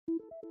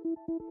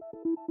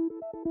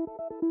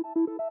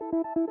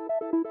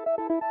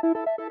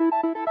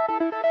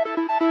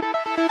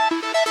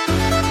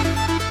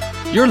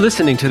You're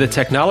listening to the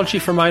Technology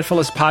for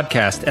Mindfulness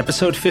podcast,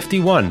 episode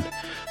 51,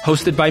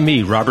 hosted by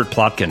me, Robert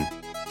Plotkin.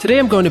 Today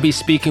I'm going to be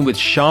speaking with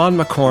Sean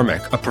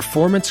McCormick, a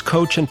performance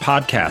coach and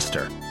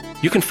podcaster.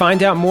 You can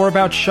find out more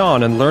about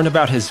Sean and learn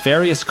about his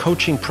various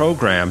coaching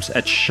programs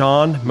at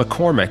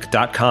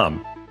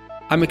SeanMcCormick.com.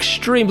 I'm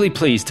extremely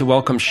pleased to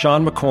welcome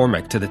Sean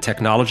McCormick to the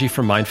Technology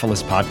for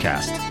Mindfulness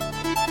podcast.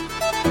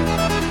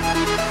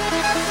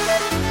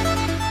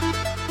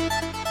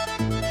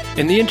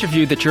 In the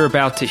interview that you're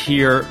about to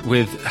hear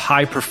with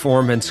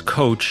high-performance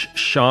coach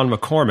Sean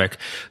McCormick,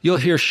 you'll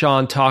hear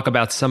Sean talk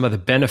about some of the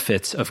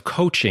benefits of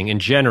coaching in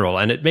general,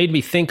 and it made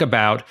me think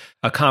about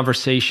a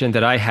conversation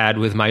that I had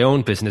with my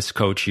own business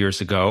coach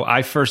years ago.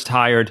 I first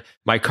hired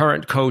my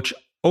current coach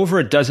over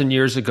a dozen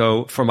years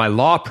ago for my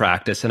law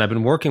practice, and I've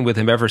been working with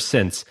him ever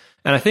since.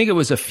 And I think it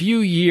was a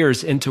few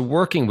years into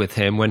working with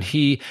him when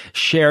he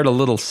shared a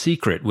little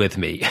secret with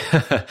me.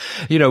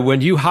 You know, when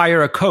you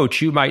hire a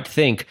coach, you might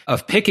think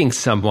of picking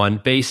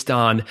someone based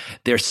on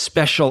their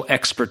special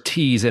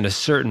expertise in a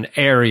certain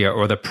area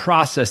or the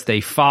process they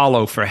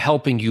follow for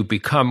helping you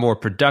become more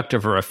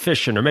productive or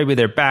efficient, or maybe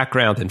their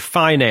background in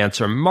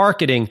finance or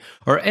marketing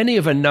or any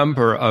of a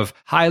number of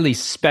highly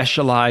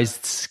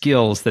specialized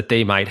skills that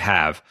they might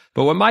have.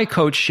 But what my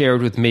coach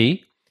shared with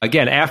me,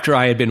 again, after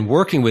I had been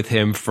working with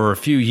him for a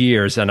few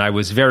years and I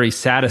was very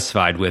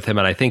satisfied with him,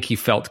 and I think he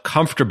felt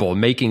comfortable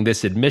making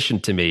this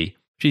admission to me,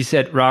 she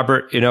said,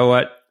 Robert, you know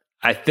what?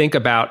 I think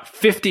about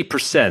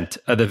 50%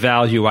 of the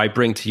value I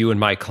bring to you and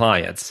my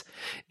clients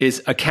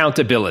is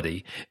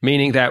accountability,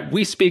 meaning that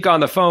we speak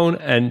on the phone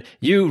and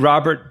you,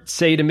 Robert,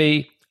 say to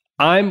me,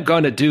 I'm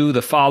going to do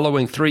the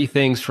following 3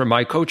 things for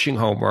my coaching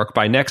homework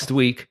by next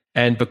week.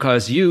 And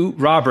because you,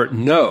 Robert,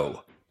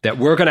 know that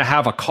we're going to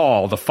have a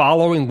call the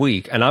following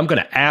week, and I'm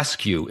going to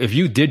ask you if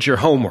you did your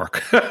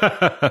homework.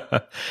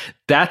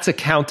 That's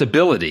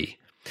accountability.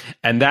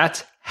 And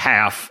that's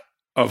half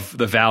of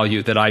the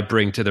value that I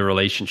bring to the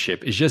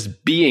relationship, is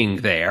just being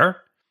there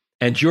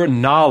and your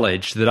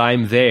knowledge that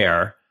I'm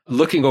there,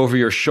 looking over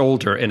your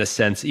shoulder in a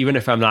sense, even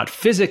if I'm not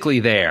physically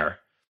there,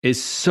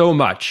 is so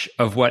much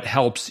of what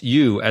helps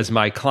you as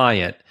my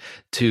client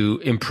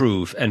to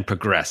improve and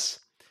progress.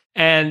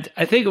 And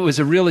I think it was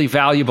a really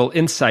valuable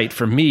insight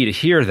for me to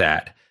hear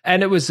that.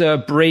 And it was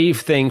a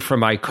brave thing for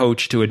my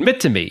coach to admit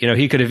to me. You know,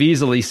 he could have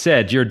easily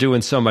said, you're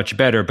doing so much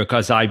better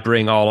because I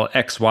bring all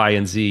X, Y,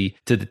 and Z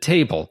to the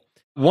table.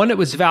 One, it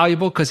was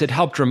valuable because it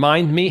helped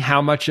remind me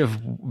how much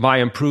of my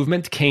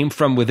improvement came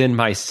from within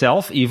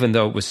myself, even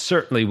though it was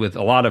certainly with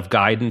a lot of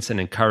guidance and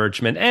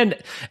encouragement and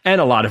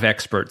a lot of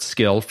expert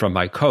skill from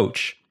my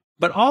coach.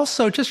 But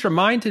also just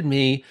reminded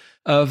me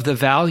of the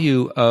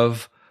value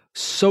of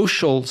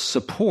social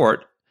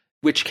support,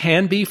 which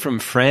can be from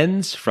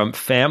friends, from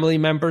family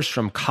members,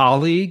 from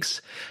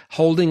colleagues,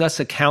 holding us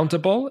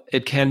accountable.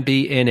 It can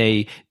be in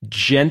a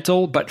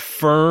gentle but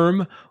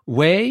firm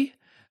way,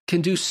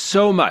 can do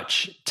so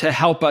much to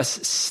help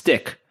us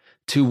stick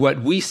to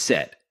what we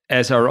set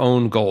as our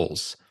own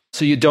goals.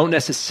 So you don't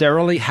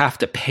necessarily have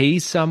to pay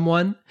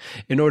someone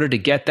in order to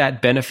get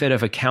that benefit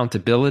of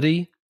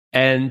accountability.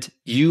 And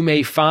you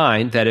may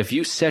find that if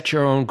you set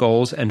your own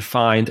goals and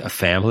find a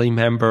family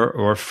member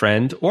or a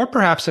friend, or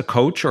perhaps a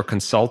coach or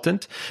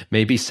consultant,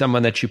 maybe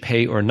someone that you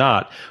pay or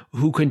not,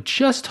 who can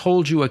just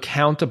hold you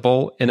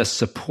accountable in a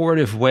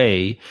supportive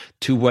way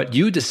to what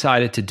you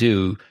decided to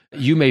do,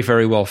 you may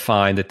very well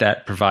find that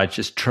that provides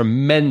just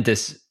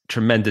tremendous,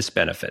 tremendous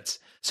benefits.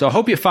 So I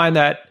hope you find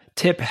that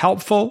tip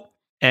helpful,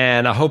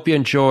 and I hope you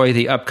enjoy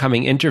the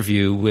upcoming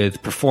interview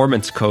with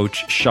performance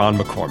coach Sean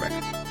McCormick.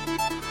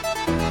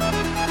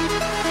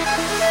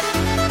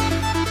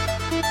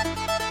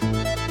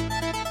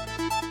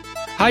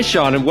 Hi,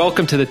 Sean, and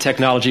welcome to the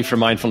Technology for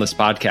Mindfulness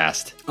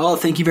podcast. Oh,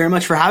 thank you very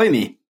much for having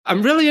me.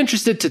 I'm really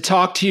interested to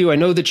talk to you. I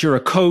know that you're a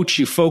coach.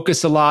 You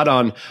focus a lot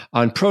on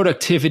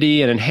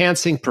productivity and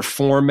enhancing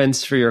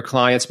performance for your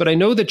clients, but I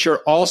know that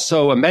you're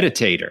also a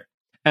meditator.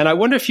 And I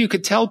wonder if you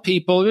could tell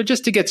people,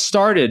 just to get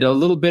started, a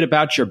little bit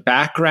about your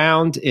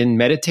background in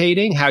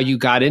meditating, how you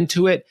got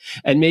into it,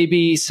 and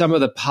maybe some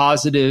of the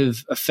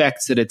positive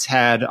effects that it's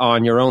had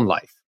on your own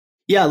life.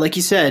 Yeah, like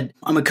you said,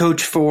 I'm a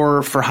coach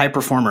for high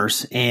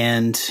performers,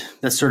 and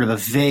that's sort of a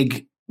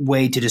vague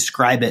way to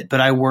describe it.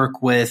 But I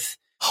work with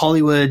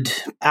Hollywood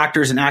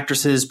actors and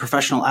actresses,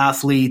 professional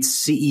athletes,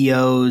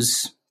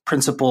 CEOs,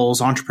 principals,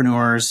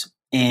 entrepreneurs,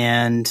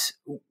 and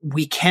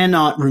we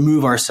cannot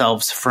remove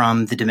ourselves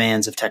from the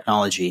demands of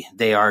technology.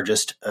 They are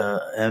just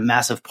a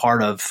massive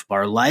part of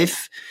our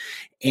life,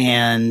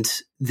 and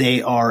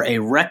they are a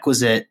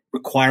requisite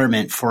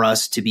requirement for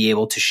us to be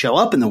able to show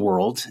up in the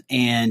world.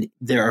 And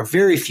there are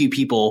very few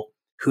people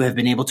who have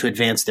been able to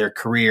advance their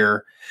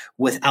career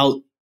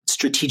without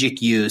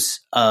strategic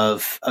use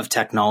of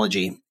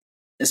technology.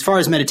 As far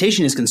as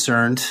meditation is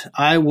concerned,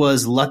 I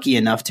was lucky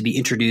enough to be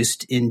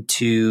introduced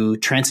into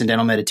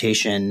transcendental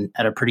meditation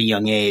at a pretty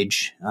young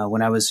age.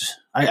 When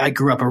I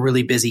grew up a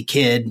really busy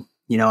kid,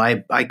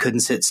 I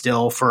couldn't sit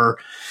still for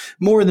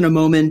more than a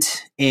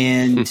moment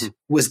and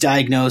was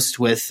diagnosed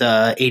with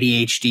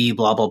ADHD,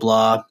 blah, blah,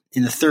 blah,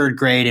 in the third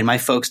grade. And my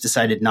folks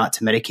decided not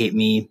to medicate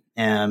me,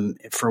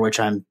 for which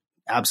I'm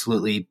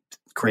absolutely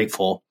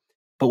grateful.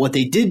 But what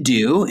they did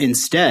do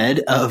instead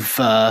of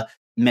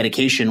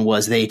medication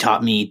was they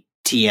taught me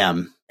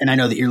TM. And I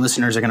know that your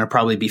listeners are going to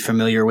probably be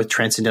familiar with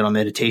transcendental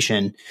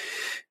meditation,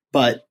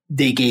 but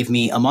they gave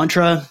me a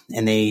mantra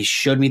and they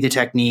showed me the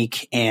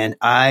technique and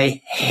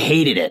I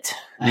hated it.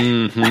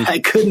 Mm-hmm. I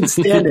couldn't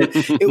stand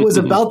it. It was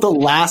about the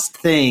last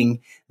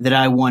thing that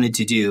I wanted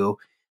to do.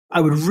 I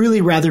would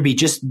really rather be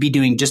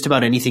doing just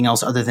about anything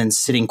else other than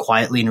sitting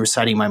quietly and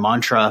reciting my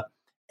mantra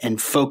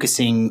and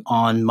focusing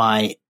on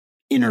my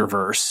inner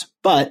verse.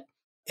 But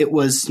it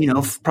was,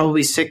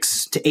 probably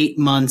 6 to 8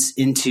 months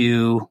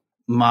into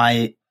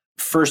my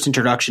first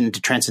introduction to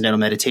transcendental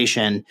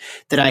meditation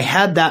that I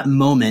had that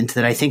moment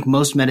that I think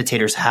most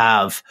meditators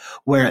have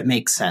where it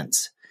makes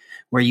sense,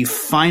 where you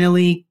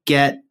finally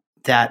get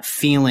that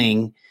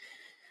feeling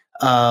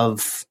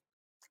of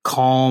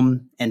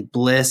calm and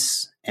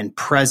bliss and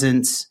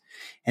presence.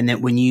 And that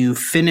when you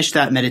finish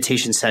that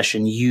meditation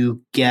session,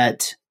 you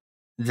get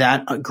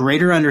that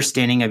greater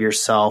understanding of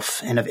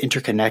yourself and of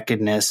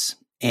interconnectedness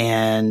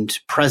and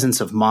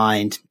presence of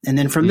mind. And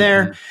then from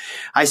there,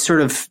 I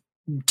sort of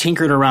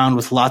tinkered around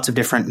with lots of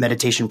different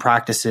meditation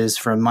practices,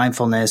 from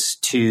mindfulness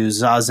to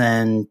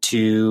Zazen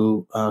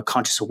to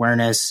conscious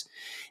awareness,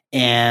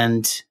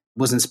 and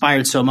was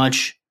inspired so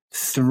much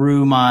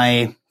through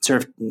my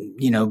sort of,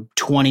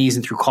 20s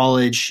and through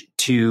college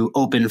to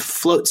open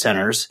float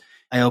centers.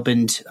 I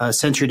opened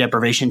sensory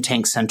deprivation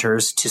tank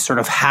centers to sort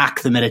of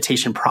hack the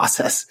meditation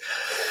process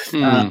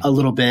a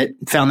little bit.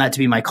 Found that to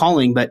be my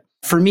calling. But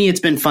for me, it's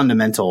been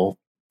fundamental,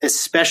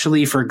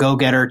 especially for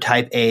go-getter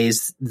type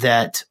A's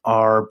that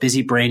are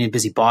busy-brained and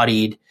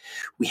busy-bodied.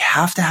 We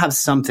have to have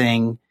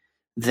something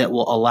that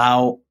will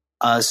allow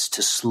us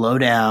to slow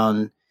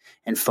down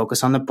and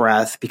focus on the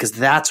breath, because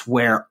that's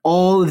where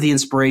all of the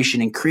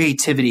inspiration and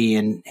creativity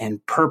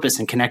and purpose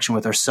and connection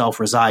with ourself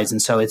resides.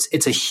 And so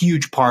it's a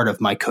huge part of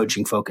my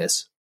coaching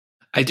focus.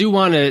 I do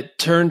want to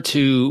turn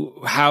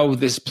to how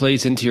this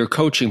plays into your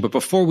coaching. But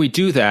before we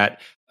do that,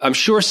 I'm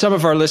sure some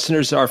of our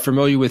listeners are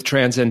familiar with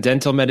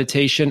transcendental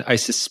meditation. I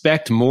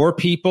suspect more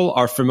people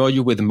are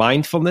familiar with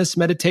mindfulness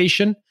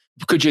meditation.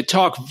 Could you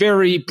talk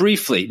very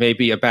briefly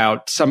maybe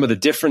about some of the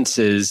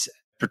differences,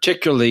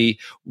 particularly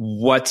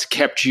what's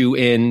kept you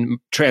in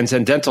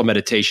transcendental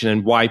meditation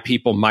and why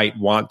people might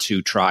want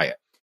to try it?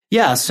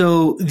 Yeah.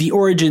 So the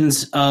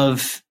origins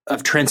of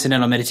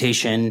transcendental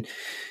meditation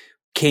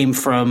came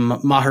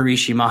from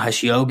Maharishi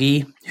Mahesh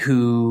Yogi,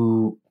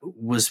 who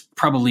was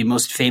probably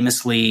most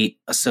famously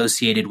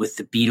associated with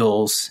the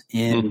Beatles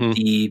in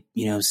the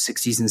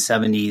 60s and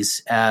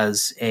 70s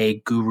as a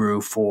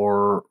guru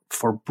for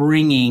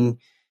bringing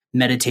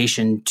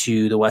meditation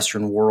to the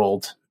Western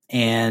world.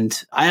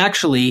 And I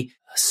actually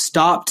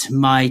stopped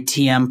my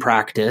TM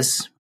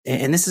practice.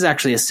 And this is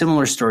actually a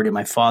similar story to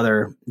my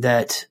father,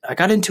 that I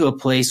got into a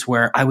place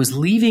where I was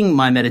leaving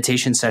my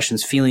meditation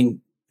sessions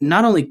feeling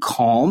not only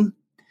calm,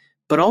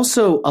 but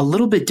also a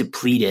little bit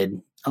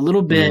depleted, a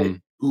little bit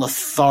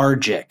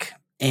lethargic.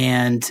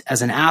 And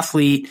as an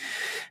athlete,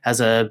 as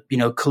a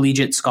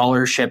collegiate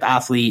scholarship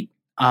athlete,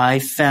 I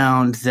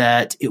found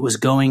that it was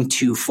going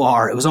too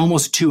far. It was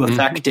almost too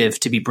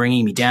effective to be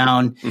bringing me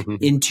down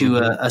into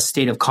a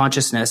state of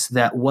consciousness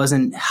that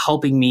wasn't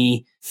helping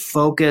me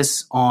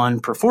focus on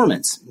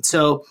performance.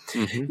 So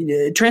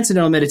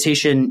transcendental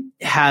meditation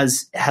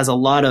has a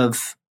lot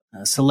of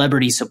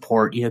celebrity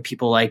support.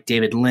 People like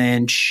David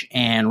Lynch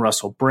and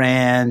Russell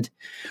Brand,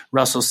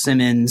 Russell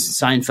Simmons,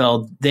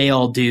 Seinfeld, they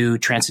all do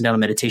transcendental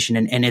meditation.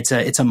 And it's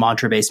a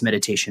mantra-based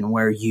meditation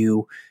where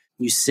you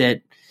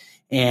sit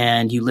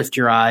and you lift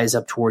your eyes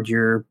up toward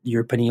your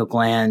pineal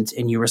gland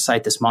and you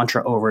recite this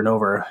mantra over and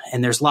over.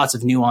 And there's lots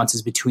of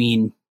nuances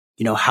between,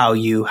 how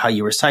you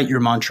recite your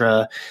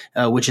mantra,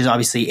 which is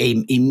obviously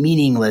a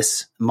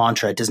meaningless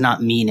mantra. It does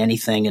not mean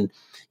anything. And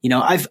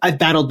I've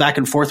battled back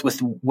and forth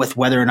with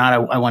whether or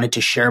not I wanted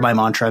to share my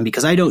mantra, and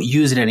because I don't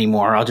use it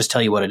anymore, I'll just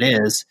tell you what it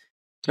is.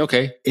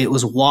 Okay. It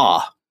was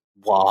wah,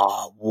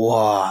 wah,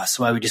 wah.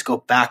 So I would just go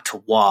back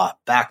to wah.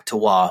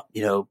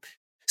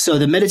 So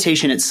the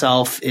meditation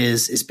itself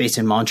is based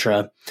in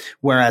mantra,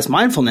 whereas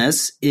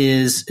mindfulness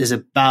is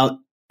about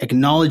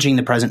acknowledging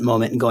the present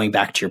moment and going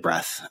back to your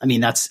breath. I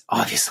mean, that's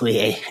obviously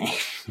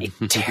a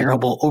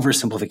terrible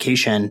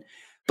oversimplification.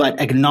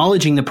 But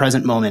acknowledging the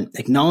present moment,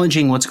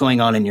 acknowledging what's going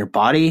on in your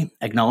body,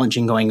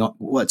 acknowledging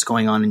what's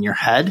going on in your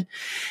head,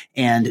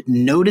 and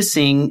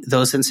noticing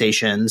those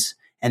sensations,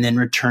 and then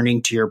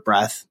returning to your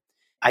breath.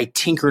 I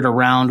tinkered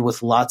around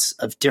with lots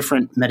of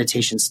different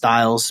meditation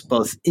styles,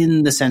 both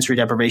in the sensory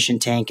deprivation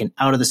tank and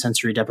out of the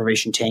sensory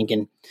deprivation tank.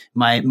 And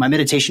my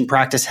meditation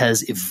practice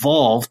has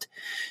evolved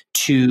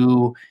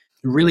to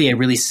really a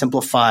really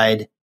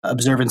simplified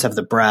observance of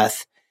the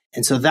breath.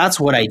 And so that's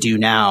what I do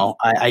now.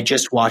 I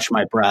just watch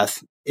my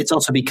breath. It's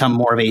also become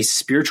more of a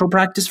spiritual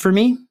practice for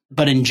me.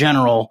 But in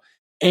general,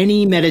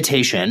 any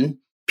meditation,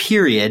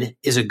 period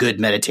is a good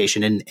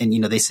meditation. And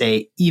they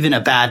say even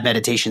a bad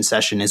meditation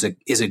session is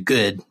a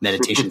good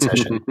meditation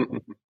session.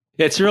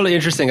 It's really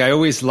interesting. I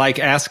always like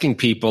asking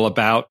people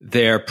about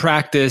their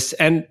practice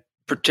and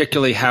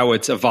particularly how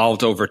it's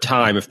evolved over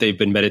time if they've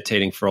been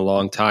meditating for a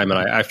long time. And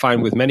I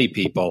find with many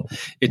people,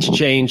 it's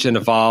changed and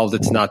evolved.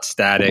 It's not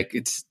static.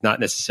 It's not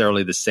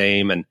necessarily the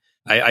same. And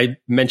I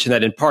mention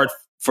that in part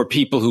for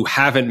people who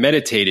haven't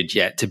meditated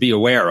yet to be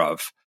aware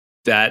of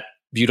that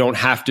you don't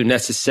have to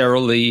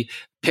necessarily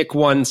pick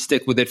one,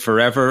 stick with it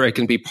forever. It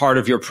can be part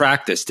of your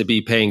practice to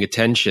be paying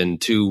attention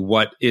to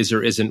what is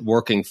or isn't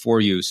working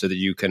for you so that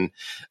you can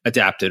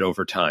adapt it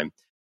over time.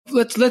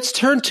 Let's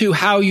turn to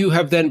how you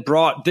have then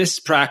brought this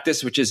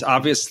practice, which is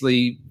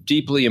obviously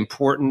deeply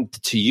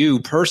important to you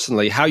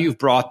personally, how you've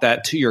brought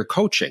that to your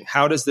coaching.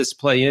 How does this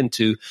play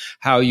into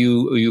how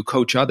you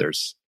coach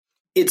others?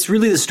 It's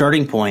really the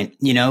starting point,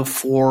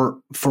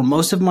 for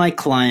most of my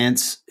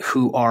clients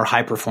who are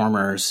high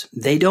performers,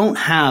 they don't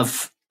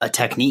have a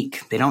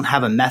technique. They don't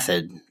have a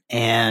method,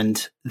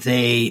 and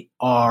they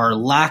are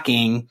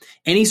lacking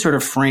any sort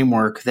of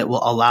framework that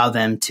will allow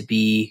them to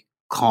be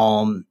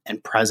calm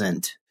and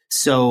present.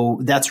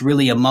 So that's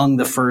really among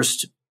the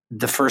first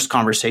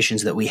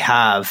conversations that we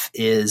have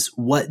is,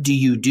 what do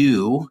you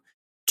do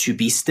to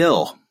be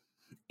still?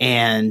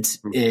 And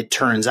it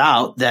turns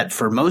out that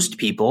for most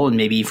people, and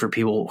maybe for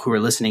people who are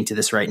listening to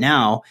this right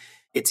now,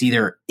 it's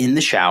either in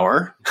the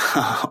shower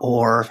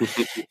or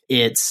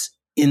it's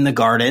in the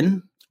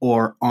garden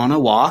or on a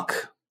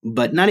walk,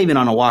 but not even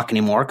on a walk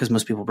anymore because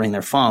most people bring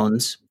their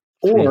phones,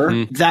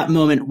 or that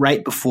moment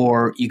right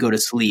before you go to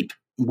sleep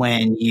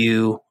when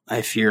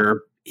if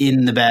you're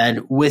in the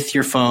bed with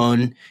your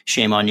phone,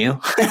 shame on you.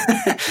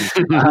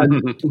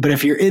 But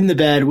if you're in the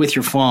bed with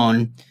your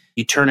phone,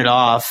 you turn it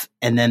off,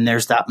 and then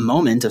there's that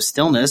moment of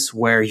stillness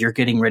where you're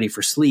getting ready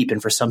for sleep.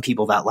 And for some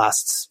people that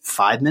lasts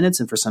 5 minutes,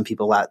 and for some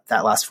people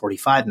that lasts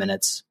 45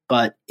 minutes.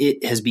 But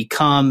it has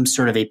become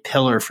sort of a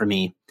pillar for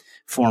me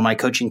for my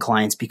coaching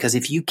clients, because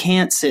if you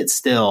can't sit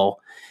still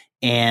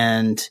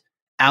and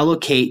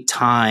allocate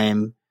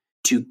time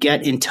to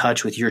get in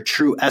touch with your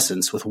true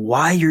essence, with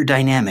why you're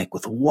dynamic,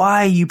 with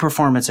why you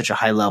perform at such a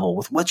high level,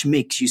 with what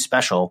makes you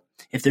special.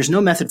 If there's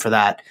no method for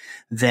that,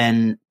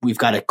 then we've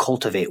got to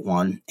cultivate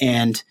one.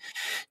 And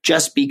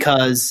just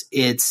because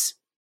it's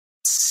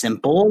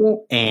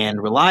simple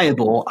and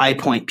reliable, I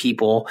point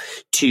people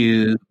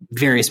to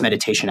various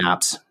meditation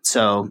apps.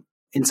 So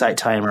Insight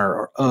Timer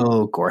or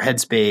Oak or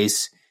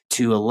Headspace,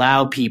 to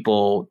allow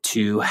people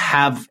to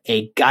have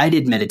a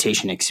guided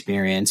meditation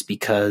experience,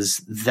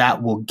 because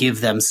that will give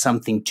them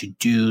something to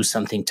do,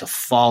 something to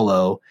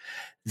follow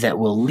that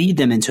will lead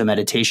them into a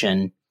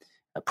meditation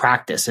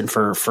practice. And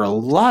for a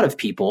lot of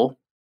people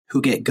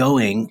who get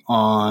going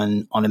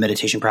on a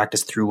meditation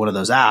practice through one of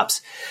those apps,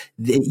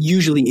 it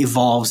usually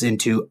evolves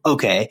into,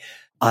 okay,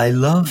 I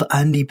love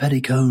Andy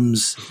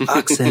Petticomb's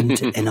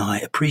accent and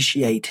I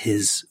appreciate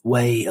his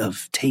way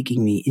of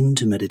taking me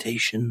into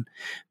meditation.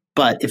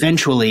 But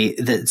eventually,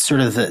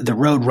 the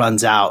road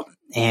runs out,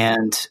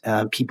 and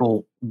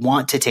people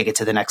want to take it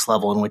to the next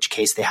level. In which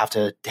case, they have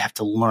to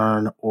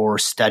learn or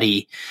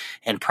study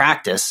and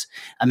practice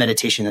a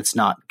meditation that's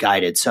not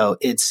guided. So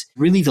it's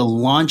really the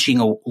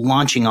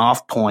launching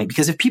off point.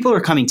 Because if people are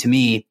coming to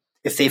me,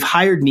 if they've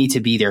hired me to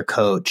be their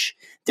coach,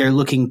 they're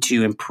looking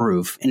to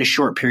improve in a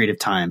short period of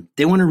time.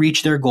 They want to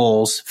reach their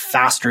goals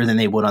faster than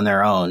they would on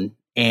their own,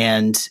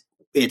 and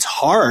it's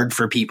hard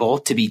for people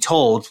to be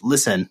told,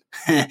 listen,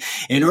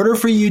 in order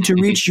for you to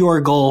reach your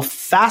goal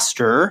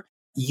faster,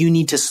 you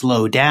need to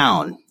slow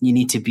down. You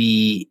need to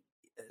be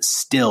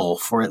still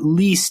for at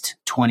least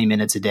 20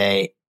 minutes a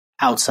day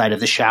outside of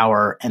the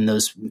shower and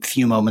those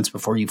few moments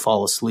before you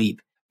fall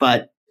asleep.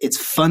 But it's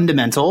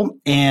fundamental,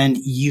 and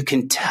you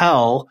can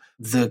tell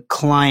the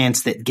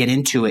clients that get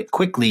into it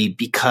quickly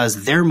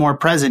because they're more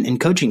present in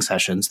coaching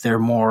sessions. They're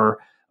more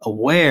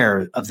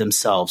aware of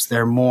themselves.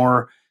 They're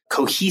more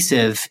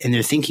cohesive in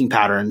their thinking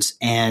patterns,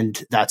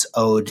 and that's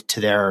owed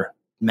to their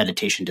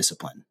meditation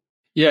discipline.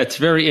 Yeah, it's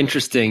very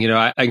interesting.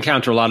 I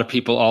encounter a lot of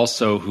people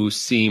also who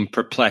seem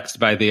perplexed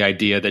by the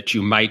idea that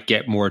you might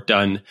get more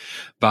done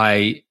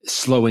by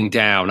slowing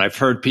down. I've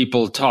heard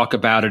people talk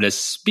about it as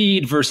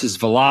speed versus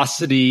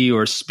velocity,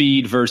 or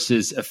speed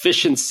versus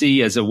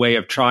efficiency, as a way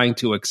of trying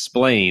to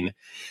explain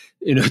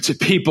to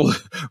people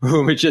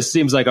whom it just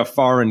seems like a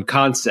foreign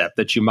concept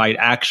that you might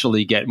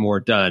actually get more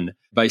done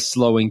by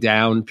slowing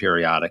down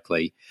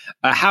periodically.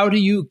 How do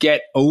you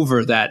get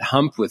over that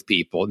hump with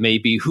people,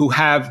 maybe who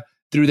have,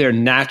 through their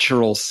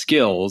natural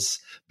skills,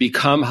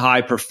 become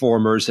high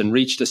performers and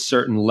reached a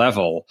certain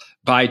level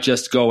by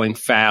just going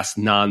fast,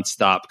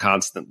 nonstop,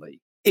 constantly?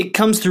 It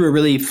comes through a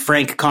really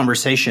frank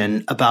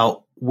conversation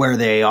about where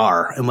they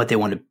are and what they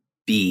want to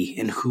be,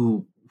 and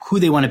who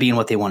they want to be and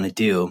what they want to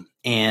do.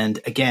 And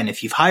again,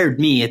 if you've hired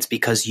me, it's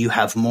because you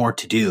have more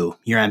to do.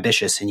 You're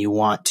ambitious and you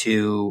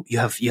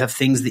have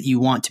things that you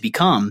want to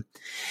become.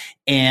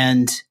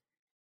 And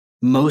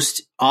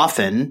most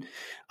often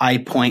I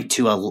point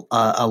to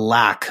a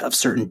lack of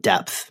certain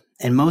depth.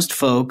 And most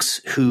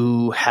folks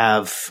who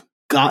have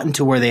gotten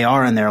to where they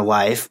are in their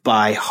life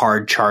by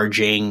hard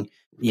charging,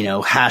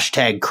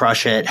 hashtag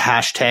crush it,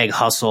 hashtag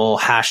hustle,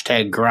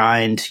 hashtag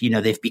grind.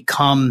 They've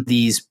become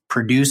these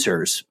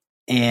producers.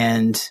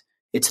 And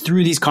it's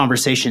through these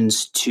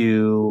conversations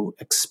to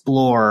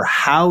explore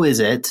how is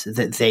it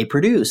that they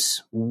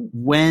produce?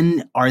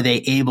 When are they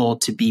able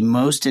to be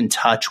most in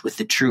touch with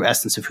the true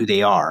essence of who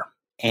they are?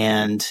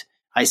 And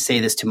I say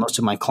this to most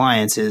of my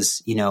clients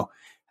is,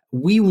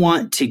 we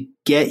want to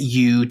get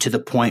you to the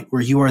point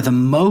where you are the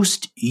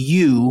most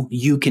you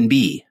can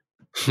be.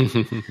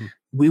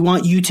 We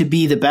want you to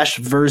be the best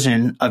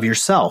version of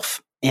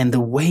yourself. And the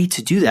way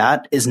to do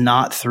that is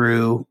not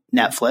through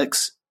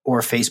Netflix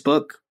or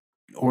Facebook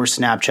or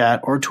Snapchat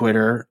or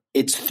Twitter.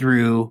 It's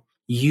through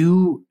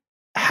you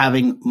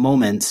having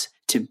moments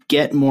to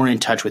get more in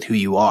touch with who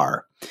you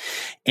are.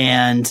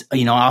 And,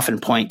 I often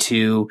point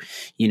to,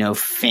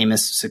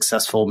 famous,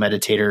 successful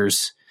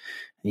meditators,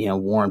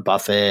 Warren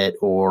Buffett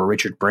or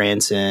Richard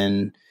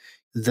Branson,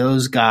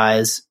 those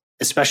guys,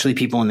 especially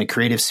people in the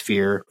creative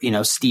sphere,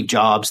 Steve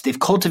Jobs, they've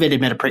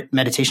cultivated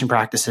meditation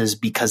practices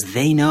because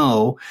they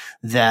know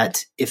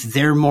that if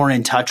they're more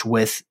in touch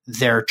with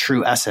their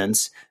true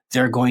essence,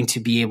 they're going to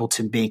be able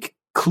to make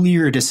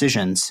clear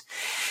decisions.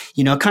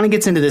 It kind of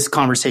gets into this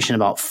conversation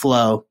about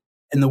flow.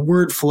 And the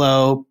word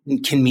flow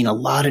can mean a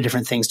lot of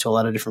different things to a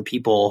lot of different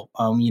people.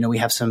 We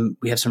have some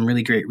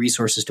really great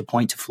resources to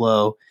point to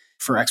flow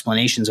for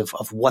explanations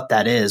of what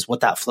that is, what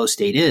that flow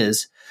state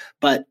is.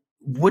 But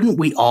wouldn't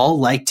we all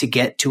like to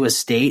get to a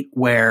state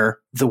where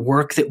the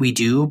work that we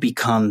do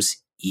becomes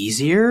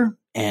easier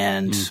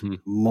and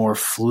more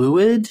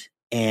fluid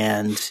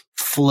and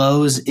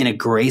flows in a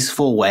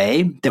graceful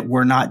way, that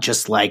we're not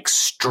just like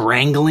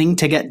strangling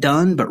to get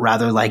done, but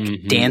rather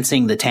like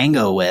dancing the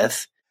tango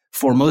with?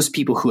 For most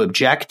people who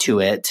object to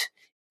it,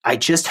 I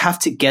just have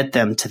to get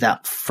them to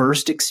that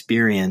first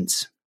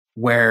experience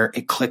where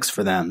it clicks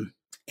for them.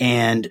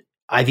 And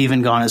I've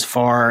even gone as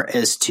far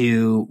as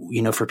to,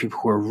 for people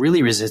who are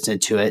really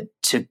resistant to it,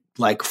 to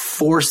like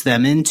force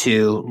them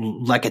into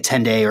like a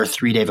 10-day or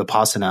 3-day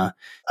Vipassana,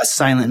 a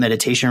silent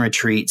meditation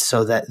retreat,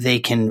 so that they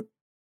can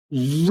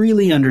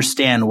really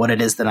understand what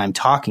it is that I'm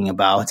talking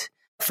about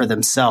for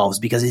themselves.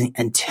 Because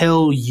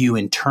until you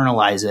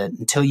internalize it,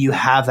 until you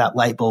have that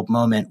light bulb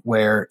moment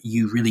where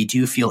you really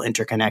do feel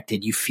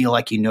interconnected, you feel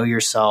like you know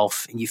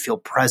yourself and you feel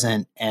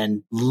present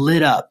and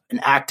lit up and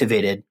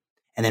activated.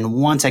 And then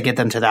once I get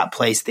them to that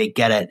place, they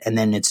get it. And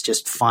then it's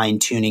just fine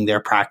tuning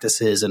their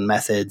practices and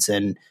methods.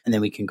 And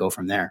then we can go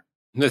from there.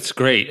 That's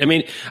great. I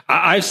mean,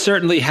 I've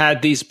certainly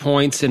had these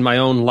points in my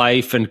own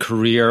life and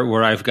career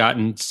where I've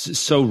gotten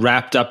so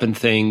wrapped up in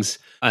things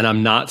and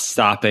I'm not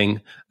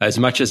stopping as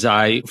much as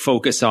I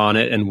focus on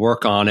it and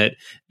work on it.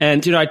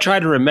 And, I try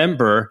to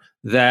remember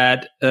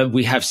that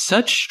we have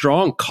such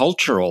strong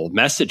cultural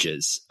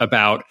messages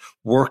about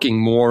working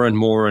more and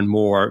more and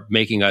more,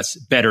 making us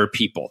better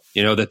people,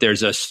 that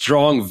there's a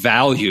strong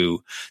value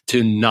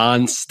to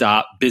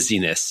nonstop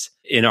busyness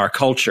in our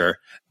culture.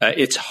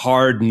 It's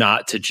hard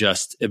not to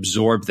just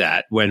absorb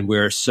that when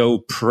we're so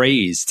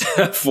praised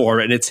for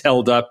it. It's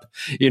held up,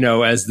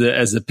 as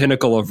the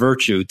pinnacle of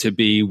virtue to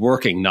be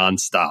working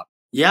nonstop.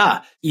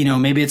 Yeah.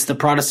 Maybe it's the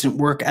Protestant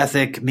work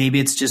ethic. Maybe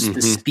it's just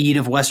the speed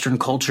of Western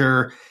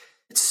culture.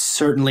 It's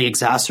certainly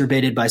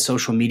exacerbated by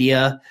social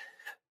media.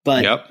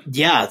 But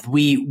yeah,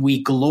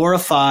 we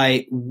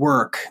glorify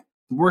work.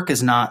 Work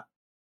is not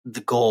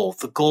the goal.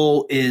 The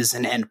goal is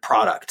an end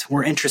product.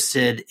 We're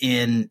interested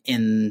in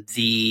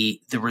the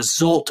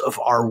result of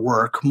our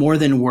work more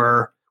than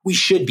we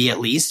should be, at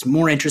least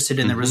more interested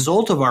in the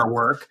result of our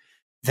work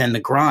than the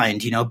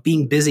grind.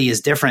 Being busy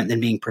is different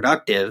than being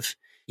productive.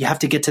 You have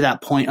to get to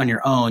that point on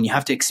your own. You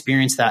have to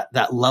experience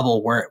that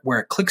level where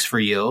it clicks for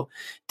you,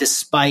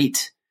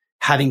 despite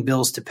having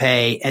bills to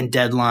pay and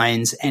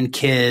deadlines and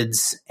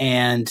kids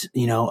and,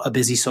 a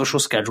busy social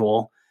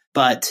schedule.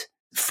 But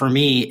for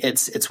me,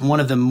 it's one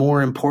of the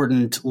more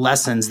important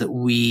lessons that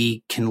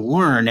we can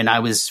learn. And I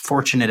was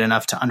fortunate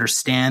enough to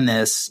understand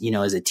this,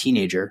 as a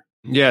teenager.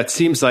 Yeah, it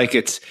seems like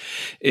it's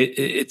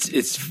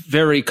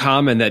very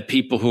common that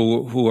people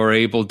who are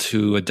able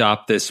to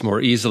adopt this more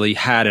easily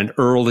had an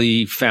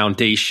early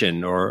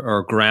foundation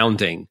or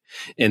grounding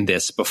in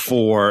this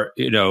before,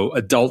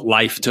 adult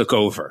life took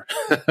over.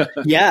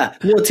 Yeah.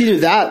 Well, it's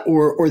either that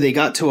or they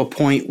got to a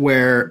point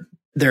where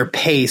their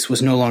pace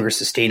was no longer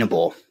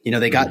sustainable.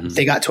 They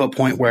got to a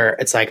point where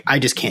it's like, I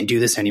just can't do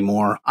this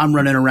anymore. I'm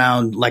running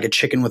around like a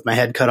chicken with my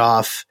head cut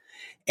off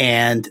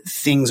and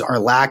things are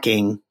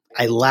lacking.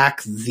 I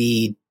lack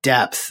the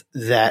depth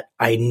that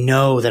I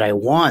know that I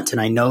want and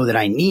I know that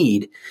I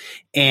need.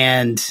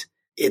 And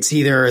it's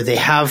either they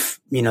have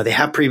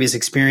previous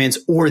experience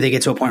or they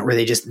get to a point where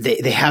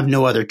they have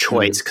no other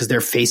choice because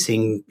they're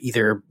facing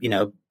either,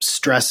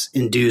 stress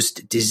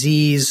induced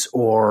disease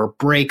or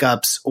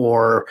breakups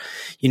or,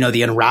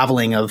 the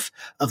unraveling of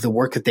the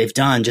work that they've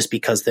done just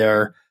because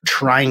they're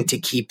trying to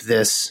keep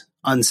this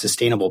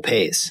unsustainable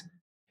pace.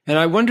 And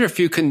I wonder if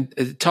you can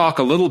talk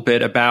a little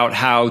bit about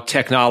how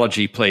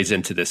technology plays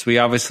into this. We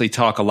obviously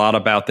talk a lot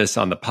about this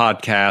on the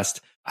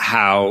podcast.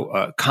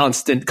 how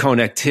constant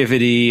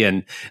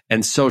connectivity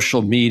and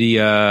social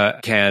media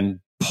can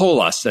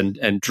pull us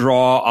and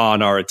draw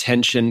on our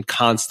attention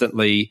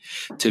constantly,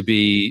 to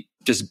be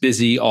just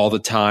busy all the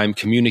time,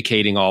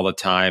 communicating all the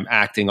time,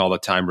 acting all the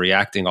time,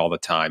 reacting all the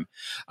time.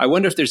 I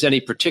wonder if there's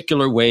any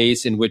particular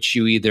ways in which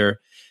you either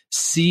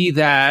see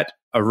that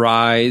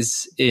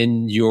arise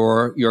in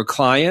your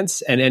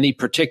clients, and any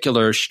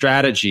particular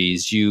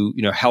strategies you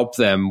help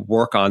them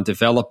work on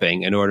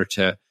developing in order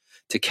to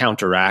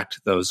counteract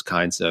those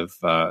kinds of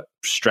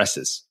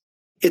stresses.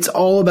 It's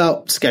all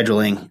about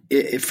scheduling.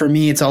 For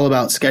me, it's all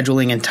about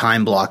scheduling and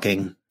time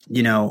blocking.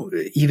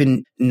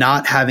 Even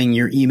not having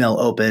your email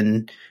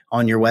open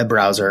on your web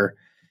browser,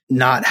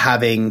 not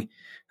having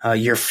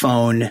your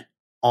phone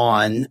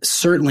on,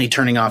 certainly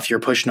turning off your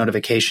push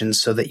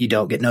notifications so that you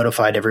don't get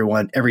notified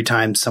every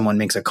time someone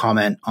makes a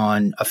comment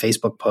on a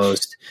Facebook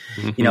post.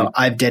 Mm-hmm.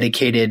 I've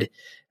dedicated,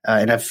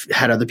 and I've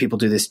had other people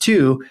do this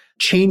too,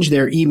 change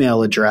their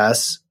email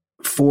address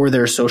for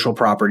their social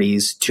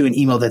properties to an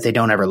email that they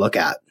don't ever look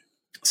at.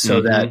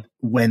 So that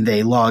when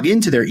they log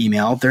into their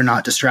email, they're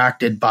not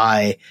distracted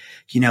by,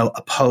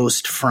 a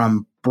post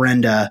from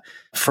Brenda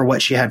for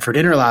what she had for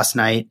dinner last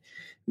night,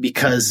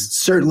 because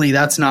certainly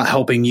that's not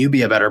helping you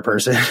be a better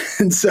person.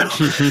 And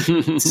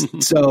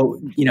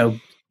so,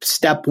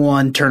 step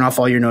one, turn off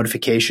all your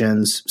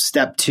notifications.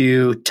 Step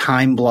two,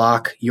 time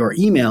block your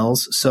emails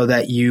so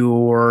that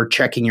you're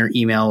checking your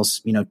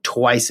emails,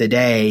 twice a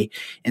day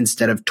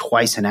instead of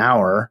twice an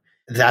hour.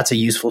 That's a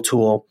useful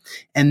tool.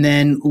 And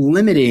then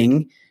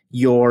limiting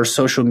your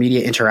social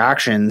media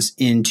interactions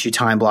into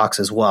time blocks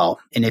as well.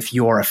 And if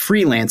you're a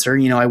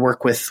freelancer, I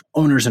work with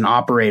owners and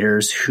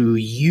operators who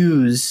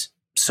use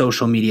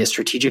social media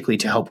strategically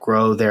to help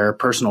grow their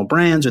personal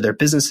brands or their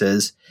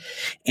businesses.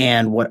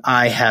 And what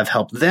I have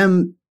helped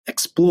them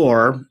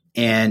explore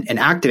and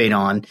activate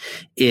on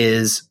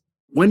is,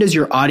 when does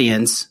your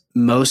audience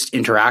most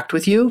interact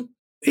with you?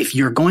 If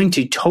you're going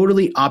to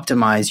totally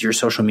optimize your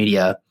social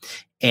media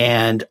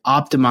and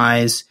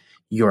optimize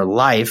your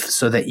life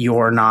so that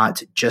you're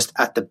not just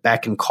at the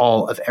beck and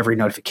call of every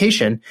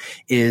notification,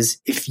 is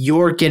if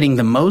you're getting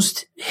the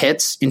most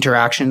hits,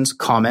 interactions,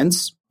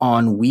 comments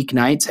on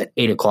weeknights at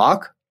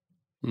 8:00,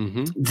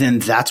 then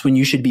that's when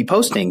you should be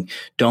posting.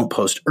 Don't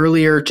post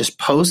earlier, just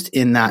post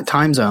in that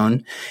time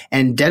zone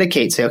and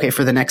say, okay,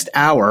 for the next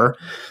hour,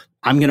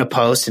 I'm going to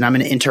post and I'm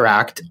going to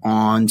interact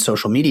on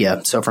social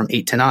media. So from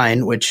 8 to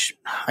 9, which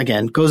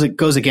again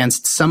goes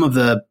against some of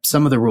the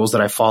rules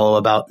that I follow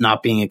about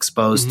not being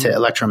exposed to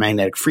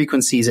electromagnetic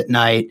frequencies at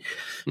night,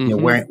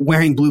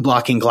 wearing blue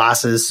blocking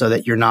glasses so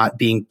that you're not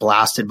being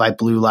blasted by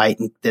blue light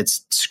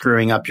that's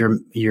screwing up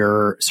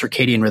your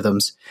circadian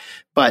rhythms.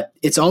 But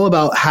it's all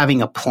about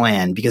having a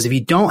plan, because if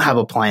you don't have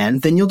a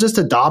plan, then you'll just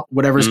adopt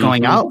whatever's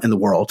going out in the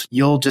world.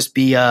 You'll just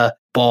be a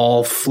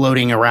ball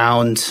floating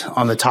around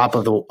on the top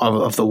of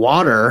the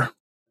water.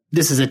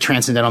 This is a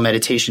transcendental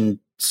meditation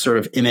sort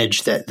of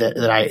image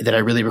that I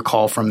really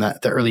recall from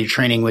the early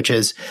training, which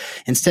is,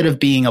 instead of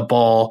being a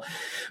ball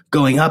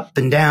going up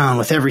and down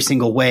with every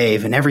single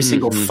wave and every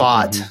single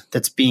thought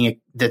that's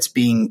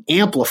being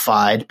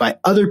amplified by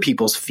other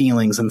people's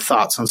feelings and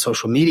thoughts on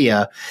social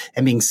media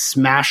and being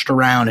smashed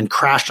around and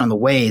crashed on the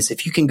waves,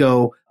 if you can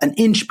go an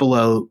inch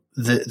below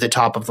the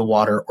top of the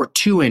water, or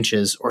 2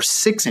 inches or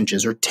 6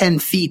 inches or 10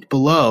 feet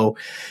below,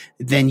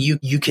 then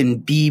you can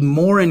be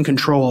more in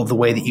control of the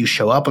way that you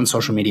show up on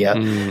social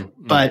media.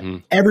 But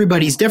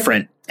everybody's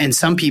different. And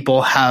some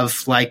people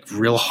have like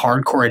real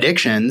hardcore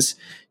addictions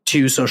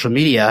to social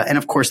media. And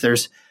of course,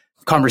 there's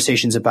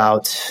conversations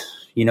about,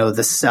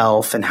 the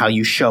self and how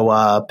you show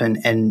up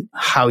and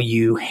how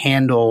you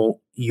handle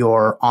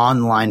your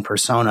online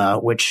persona,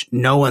 which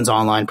no one's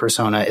online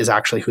persona is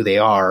actually who they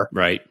are.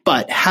 Right.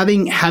 But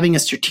having a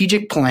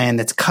strategic plan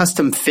that's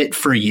custom fit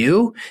for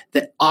you,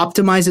 that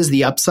optimizes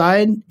the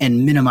upside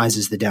and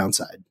minimizes the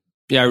downside.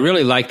 Yeah, I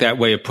really like that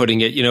way of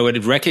putting it.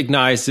 It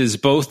recognizes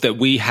both that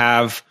we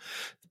have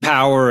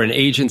power and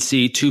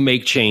agency to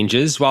make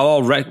changes, while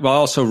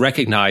also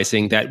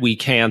recognizing that we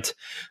can't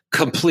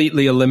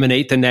completely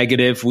eliminate the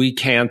negative. We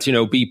can't,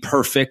 be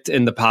perfect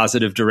in the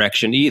positive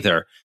direction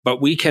either. But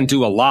we can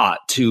do a lot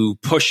to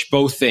push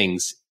both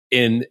things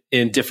in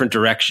different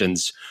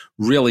directions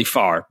really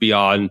far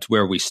beyond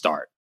where we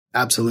start.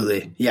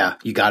 Absolutely. Yeah,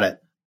 you got it.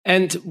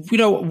 And,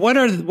 what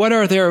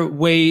are there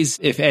ways,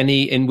 if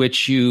any, in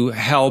which you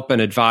help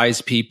and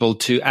advise people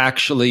to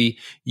actually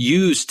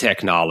use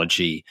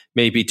technology,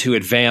 maybe to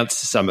advance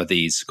some of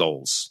these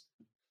goals?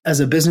 As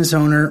a business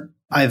owner,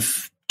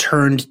 I've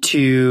turned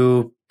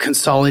to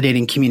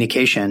consolidating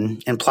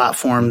communication, and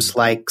platforms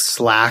like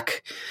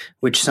Slack,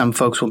 which some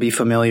folks will be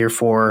familiar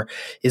for,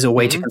 is a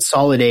way to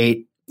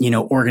consolidate,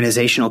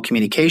 organizational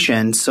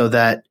communication so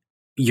that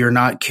you're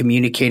not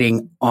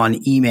communicating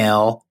on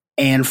email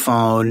and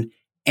phone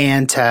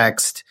and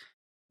text.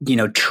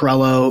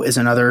 Trello is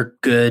another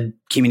good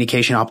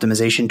communication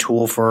optimization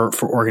tool for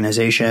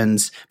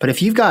organizations. But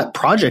if you've got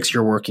projects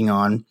you're working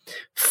on,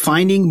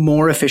 finding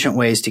more efficient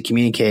ways to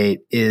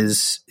communicate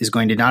is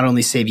going to not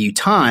only save you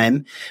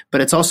time,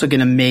 but it's also going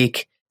to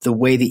make the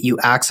way that you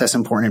access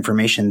important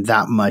information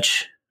that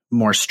much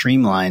more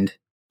streamlined.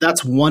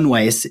 That's one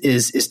way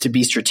is to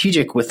be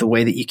strategic with the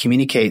way that you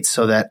communicate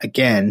so that,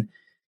 again,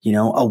 a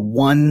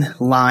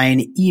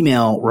 1-line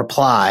email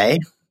reply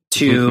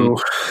to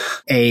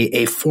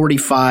a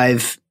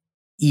 45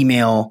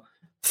 email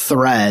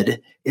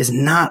thread is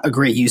not a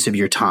great use of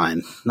your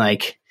time.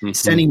 Like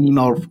sending an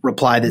email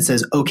reply that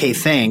says, okay,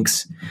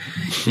 thanks.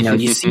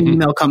 You see an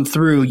email come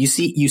through, you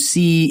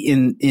see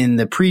in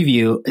the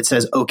preview, it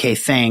says, okay,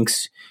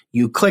 thanks.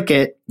 You click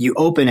it, you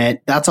open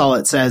it. That's all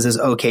it says is,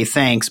 okay,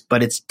 thanks.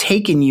 But it's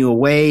taken you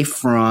away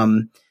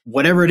from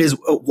whatever it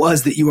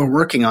was that you were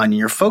working on in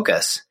your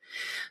focus.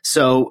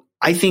 So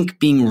I think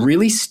being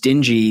really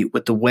stingy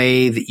with the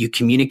way that you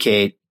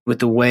communicate, with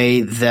the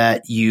way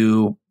that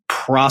you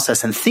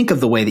process and think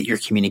of the way that you're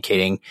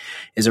communicating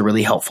is a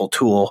really helpful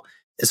tool.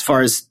 As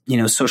far as,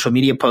 social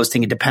media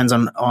posting, it depends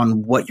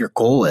on what your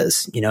goal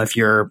is. If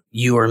you're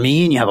you or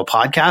me and you have a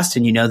podcast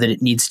and you know that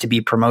it needs to be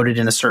promoted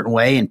in a certain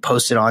way and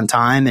posted on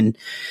time and,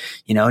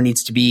 it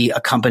needs to be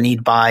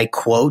accompanied by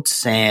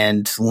quotes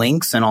and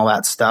links and all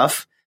that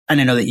stuff. And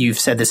I know that you've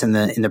said this in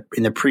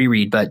the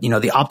pre-read, but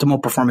the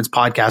Optimal Performance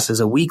Podcast is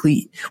a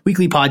weekly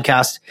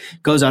podcast,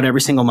 goes out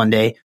every single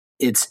Monday.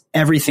 It's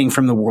everything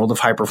from the world of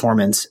high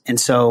performance. And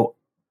so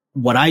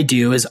what I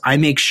do is I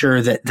make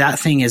sure that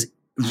thing is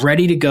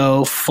ready to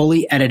go,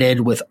 fully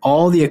edited with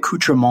all the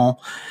accoutrement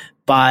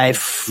by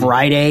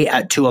Friday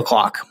at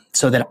 2:00,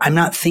 so that I'm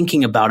not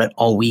thinking about it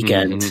all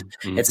weekend.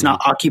 It's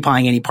not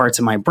occupying any parts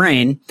of my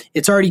brain.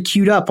 It's already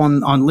queued up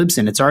on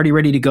Libsyn. It's already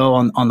ready to go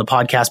on the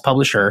podcast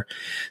publisher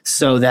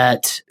so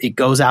that it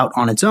goes out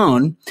on its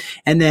own.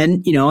 And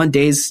then, on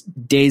days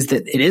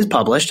that it is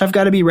published, I've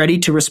got to be ready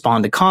to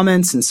respond to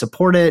comments and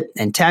support it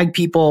and tag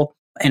people.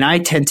 And I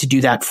tend to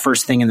do that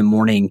first thing in the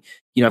morning.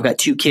 I've got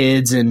 2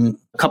 kids and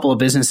a couple of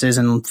businesses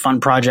and fun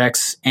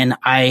projects, and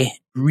I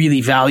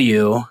really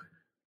value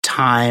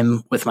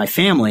time with my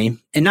family,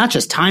 and not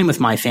just time with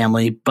my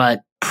family,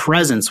 but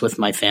presence with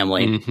my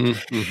family.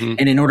 And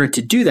in order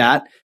to do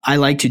that, I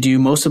like to do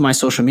most of my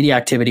social media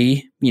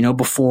activity,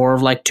 before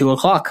like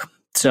 2:00.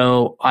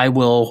 So I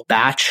will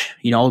batch,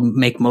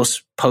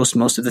 post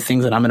most of the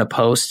things that I'm going to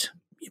post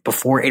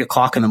before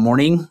 8:00 in the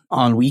morning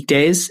on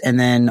weekdays. And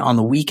then on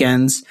the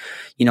weekends,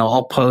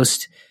 I'll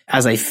post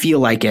as I feel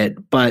like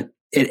it, but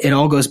it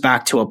all goes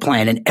back to a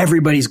plan, and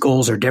everybody's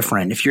goals are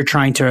different. If you're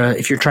trying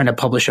to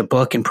publish a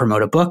book and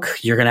promote a book,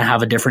 you're going to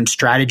have a different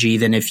strategy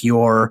than if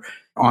you're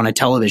on a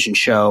television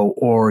show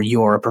or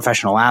you're a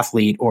professional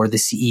athlete or the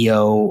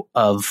CEO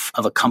of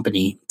a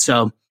company.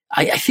 So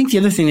I think the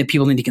other thing that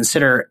people need to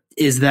consider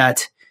is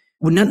that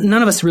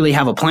none of us really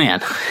have a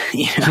plan.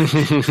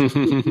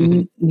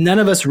 None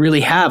of us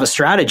really have a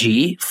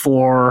strategy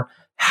for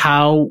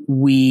how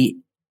we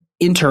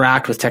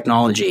interact with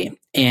technology.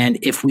 And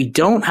if we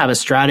don't have a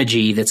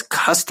strategy that's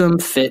custom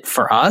fit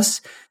for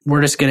us,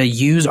 we're just going to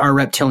use our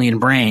reptilian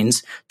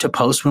brains to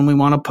post when we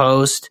want to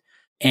post.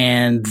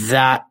 And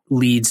that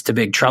leads to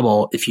big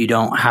trouble if you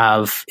don't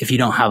have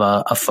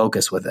a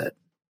focus with it.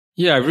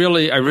 Yeah, I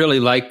really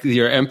like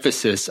your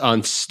emphasis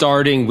on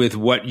starting with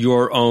what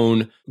your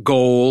own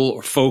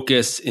goal,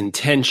 focus,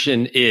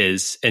 intention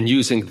is, and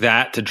using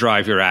that to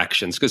drive your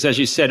actions. Because as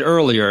you said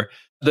earlier,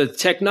 the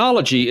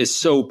technology is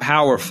so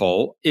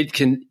powerful, it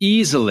can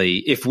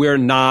easily, if we're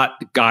not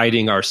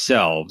guiding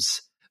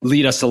ourselves,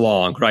 lead us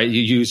along, right?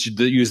 You use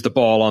the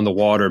ball on the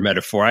water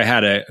metaphor. I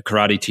had a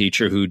karate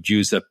teacher who'd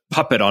use a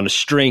puppet on a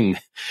string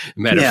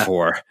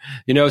metaphor.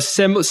 Yeah.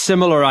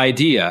 Similar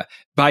idea.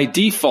 By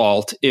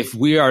default, if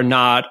we are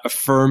not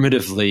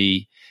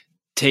affirmatively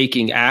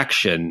taking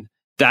action,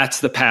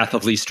 that's the path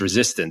of least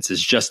resistance, is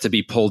just to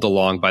be pulled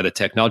along by the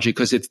technology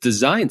because it's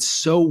designed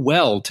so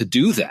well to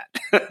do that.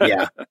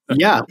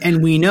 Yeah.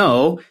 And we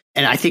know,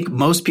 and I think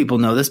most people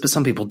know this, but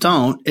some people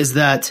don't, is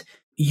that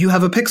you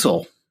have a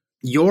pixel.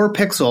 Your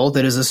pixel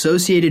that is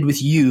associated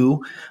with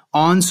you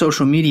on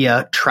social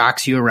media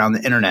tracks you around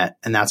the internet.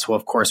 And that's,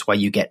 of course, why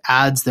you get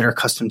ads that are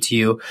custom to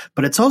you,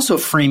 but it's also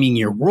framing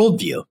your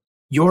worldview.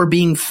 You're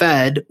being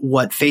fed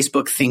what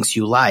Facebook thinks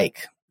you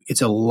like.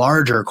 It's a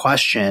larger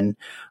question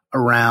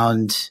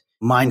around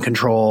mind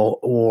control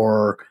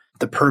or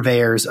the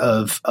purveyors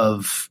of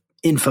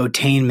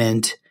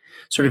infotainment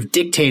sort of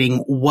dictating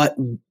what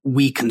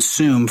we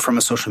consume from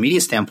a social media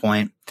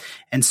standpoint.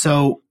 And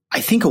so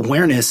I think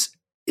awareness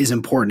is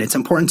important. It's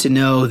important to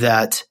know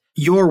that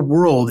your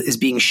world is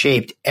being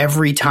shaped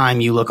every time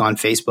you look on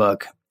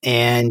Facebook,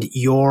 and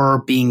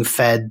you're being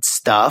fed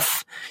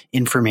stuff,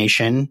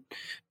 information,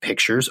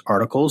 pictures,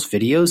 articles,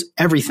 videos,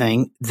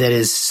 everything that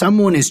is,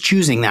 someone is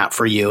choosing that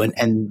for you.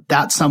 And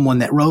that's someone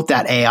that wrote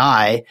that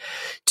AI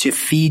to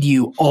feed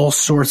you all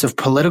sorts of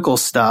political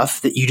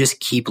stuff that you just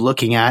keep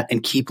looking at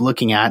and keep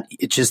looking at.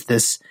 It's just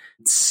this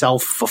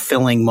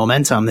self-fulfilling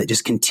momentum that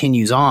just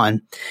continues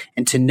on.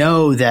 And to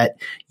know that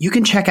you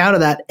can check out of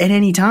that at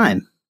any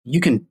time. You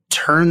can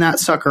turn that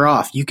sucker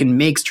off. You can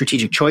make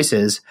strategic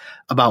choices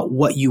about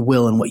what you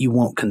will and what you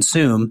won't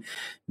consume,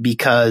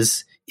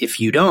 because if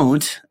you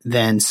don't,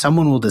 then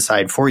someone will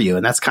decide for you.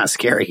 And that's kind of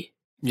scary.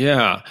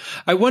 Yeah.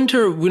 I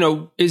wonder,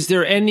 is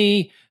there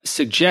any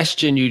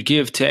suggestion you'd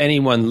give to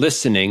anyone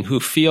listening who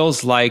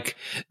feels like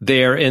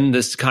they're in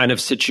this kind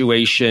of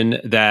situation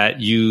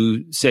that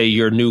you say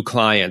your new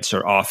clients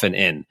are often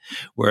in,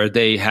 where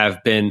they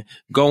have been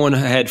going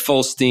ahead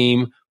full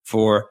steam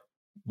for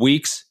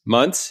weeks,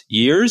 months,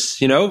 years,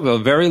 a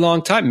very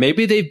long time.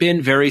 Maybe they've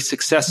been very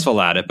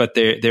successful at it, but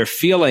they're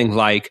feeling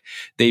like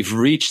they've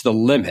reached the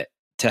limit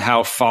to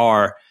how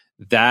far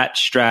that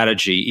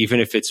strategy,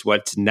 even if it's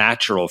what's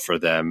natural for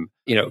them,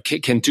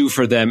 can do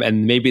for them.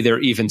 And maybe they're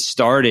even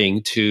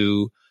starting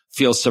to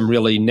feel some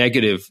really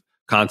negative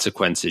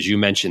consequences. You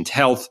mentioned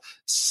health,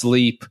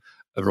 sleep,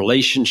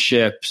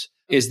 relationships.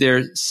 Is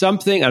there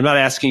something, I'm not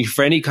asking you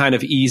for any kind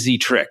of easy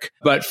trick,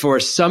 but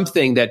for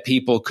something that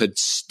people could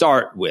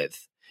start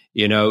with,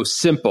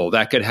 simple,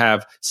 that could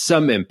have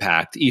some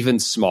impact, even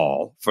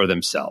small, for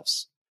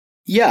themselves?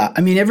 Yeah.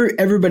 I mean,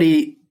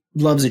 everybody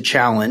loves a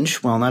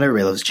challenge. Well, not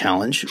everybody loves a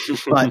challenge,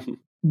 but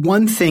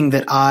one thing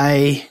that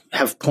I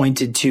have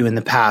pointed to in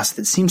the past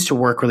that seems to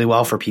work really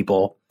well for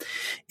people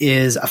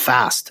is a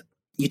fast.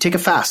 You take a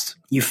fast.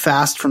 You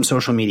fast from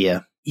social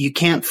media. You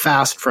can't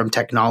fast from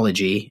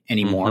technology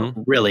anymore,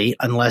 really,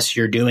 unless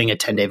you're doing a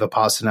 10-day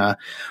Vipassana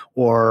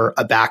or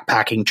a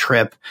backpacking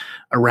trip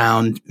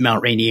around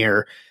Mount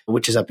Rainier,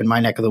 which is up in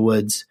my neck of the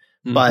woods.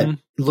 But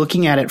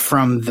looking at it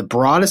from the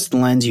broadest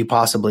lens you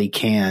possibly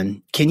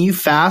can you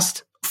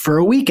fast for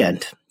a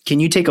weekend? Can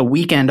you take a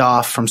weekend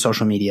off from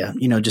social media?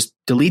 Just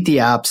delete the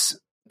apps,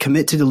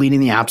 commit to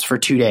deleting the apps for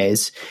 2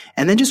 days,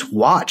 and then just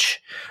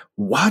watch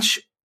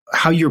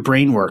how your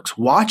brain works.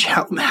 Watch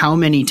how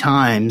many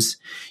times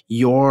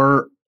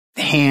your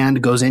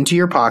hand goes into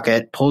your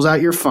pocket, pulls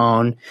out your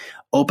phone,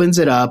 opens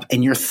it up,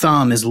 and your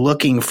thumb is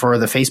looking for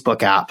the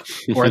Facebook app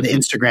or the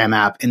Instagram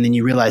app, and then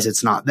you realize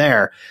it's not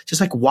there. Just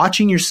like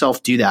watching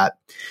yourself do that.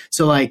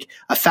 So like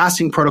a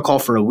fasting protocol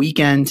for a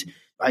weekend,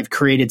 I've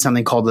created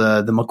something called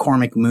the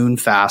McCormick Moon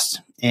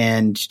Fast.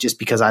 And just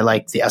because I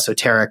like the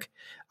esoteric,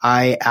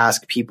 I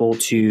ask people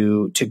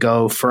to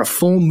go for a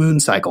full moon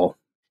cycle,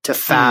 to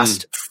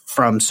fast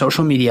from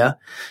social media.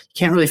 You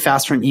can't really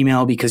fast from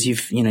email because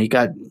you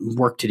got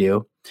work to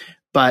do,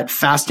 but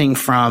fasting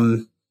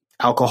from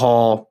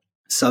alcohol,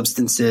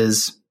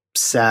 substances,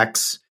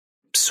 sex,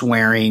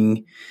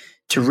 swearing,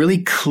 to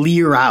really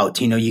clear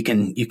out. You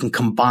can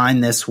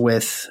combine this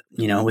with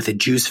a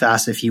juice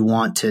fast if you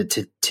want to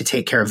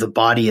take care of the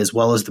body as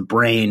well as the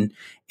brain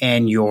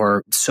and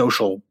your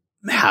social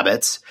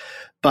habits.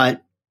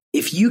 But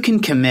if you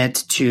can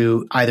commit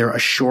to either a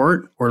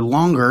short or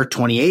longer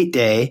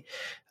 28-day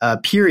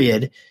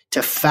period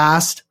to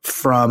fast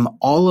from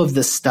all of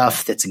the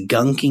stuff that's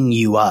gunking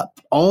you up,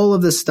 all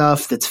of the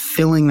stuff that's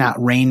filling that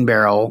rain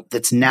barrel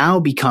that's now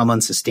become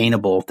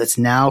unsustainable, that's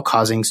now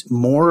causing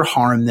more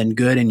harm than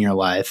good in your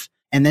life,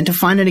 and then to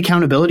find an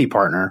accountability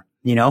partner,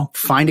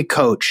 find a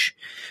coach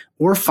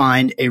or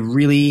find a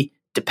really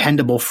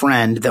dependable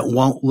friend that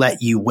won't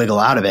let you wiggle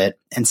out of it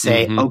and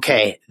say,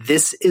 okay,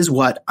 this is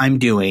what I'm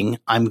doing.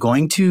 I'm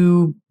going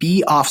to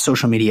be off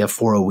social media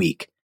for a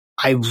week.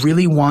 I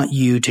really want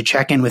you to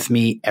check in with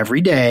me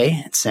every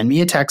day, send me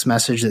a text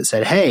message that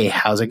said, hey,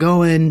 how's it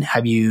going?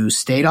 Have you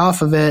stayed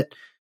off of it?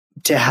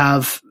 To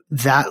have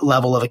that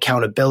level of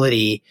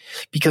accountability,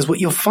 because what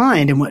you'll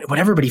find and what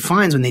everybody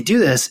finds when they do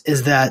this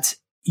is that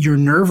you're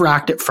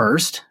nerve-wracked at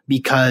first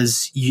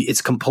because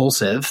it's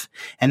compulsive,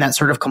 and that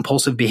sort of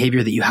compulsive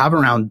behavior that you have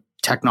around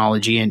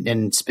technology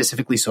and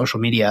specifically social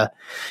media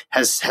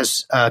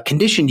has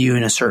conditioned you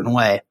in a certain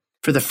way.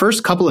 For the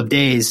first couple of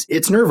days,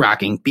 it's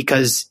nerve-wracking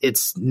because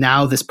it's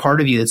now this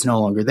part of you that's no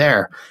longer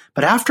there.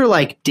 But after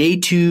like day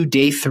 2,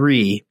 day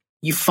 3,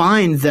 you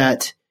find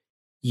that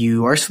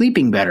you are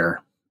sleeping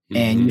better.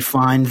 And you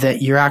find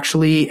that you're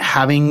actually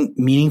having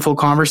meaningful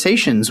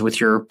conversations with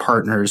your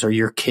partners or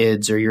your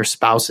kids or your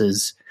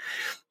spouses.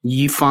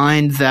 You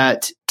find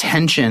that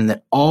tension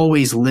that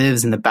always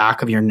lives in the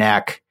back of your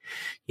neck.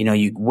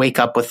 You wake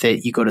up with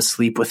it, you go to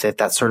sleep with it.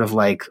 That sort of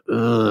like,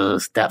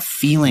 that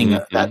feeling,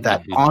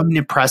 that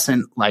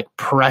omnipresent like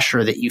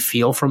pressure that you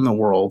feel from the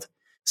world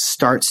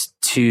starts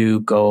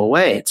to go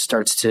away. It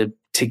starts to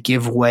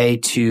give way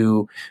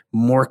to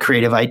more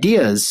creative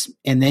ideas.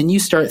 And then you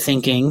start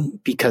thinking,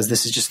 because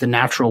this is just the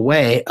natural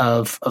way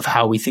of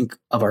how we think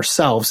of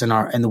ourselves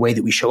and the way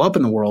that we show up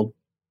in the world,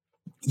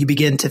 you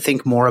begin to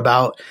think more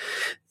about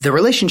the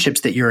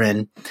relationships that you're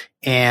in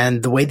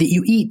and the way that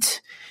you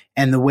eat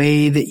and the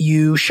way that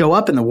you show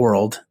up in the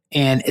world.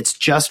 And it's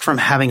just from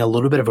having a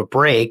little bit of a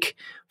break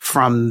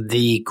from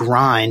the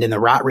grind and the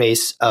rat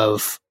race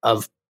of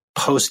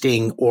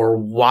posting or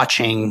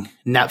watching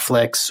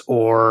Netflix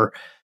or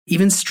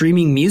even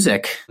streaming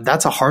music.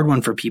 That's a hard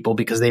one for people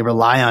because they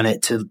rely on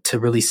it to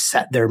really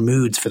set their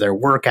moods for their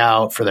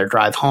workout, for their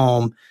drive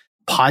home.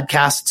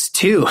 Podcasts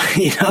too,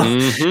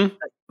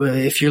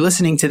 If you're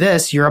listening to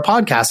this, you're a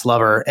podcast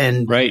lover,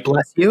 and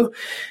bless you.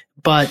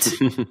 But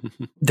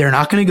they're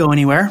not going to go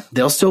anywhere.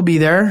 They'll still be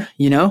there,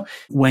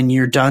 when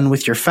you're done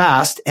with your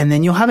fast. And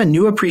then you'll have a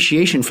new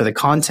appreciation for the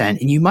content.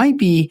 And you might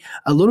be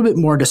a little bit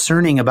more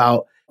discerning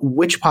about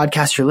which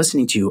podcast you're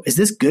listening to. Is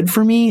this good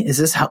for me? Is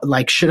this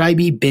should I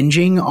be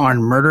binging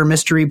on murder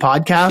mystery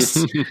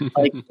podcasts?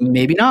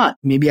 Maybe not.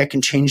 Maybe I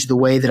can change the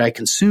way that I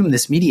consume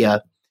this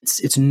media.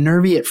 It's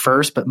nervy at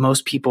first, but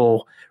most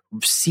people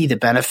see the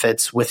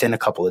benefits within a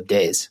couple of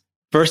days.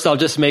 First, I'll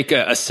just make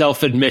a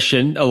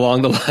self-admission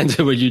along the lines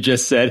of what you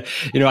just said.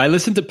 I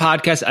listen to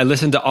podcasts. I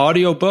listen to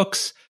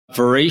audiobooks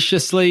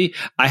voraciously.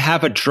 I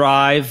have a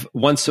drive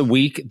once a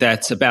week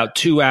that's about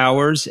 2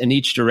 hours in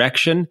each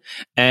direction.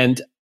 And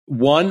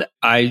one,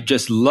 I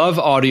just love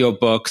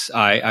audiobooks.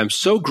 I'm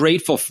so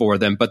grateful for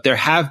them, but there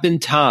have been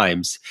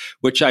times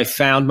which I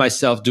found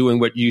myself doing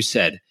what you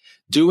said,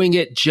 doing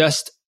it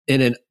just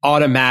in an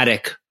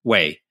automatic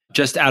way,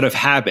 just out of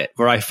habit,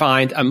 where I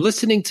find I'm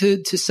listening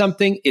to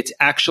something. It's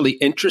actually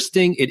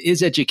interesting. It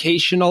is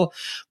educational,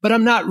 but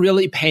I'm not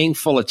really paying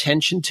full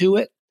attention to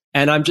it.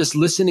 And I'm just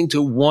listening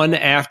to one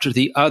after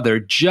the other,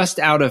 just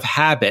out of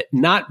habit,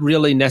 not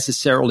really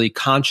necessarily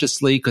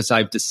consciously, because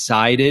I've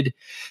decided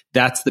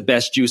that's the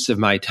best use of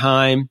my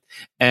time.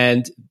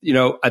 And,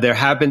 there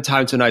have been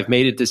times when I've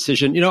made a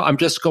decision, I'm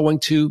just going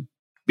to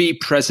be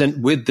present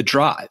with the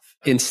drive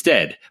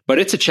instead. But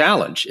it's a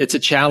challenge. It's a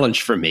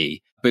challenge for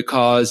me,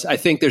 because I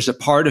think there's a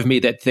part of me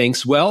that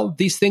thinks, well,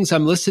 these things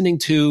I'm listening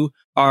to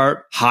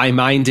are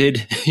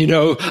high-minded.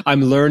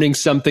 I'm learning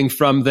something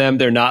from them.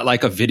 They're not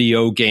like a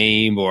video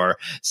game or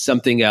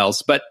something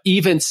else, but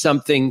even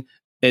something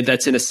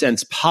that's in a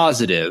sense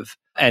positive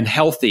and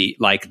healthy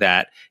like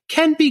that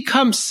can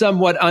become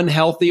somewhat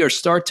unhealthy or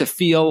start to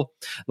feel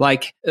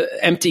like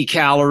empty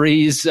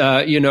calories,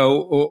 or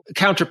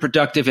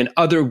counterproductive in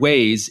other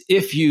ways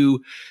if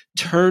you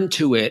turn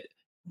to it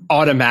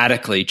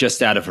automatically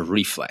just out of a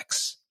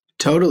reflex.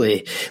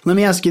 Totally. Let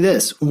me ask you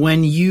this.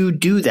 When you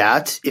do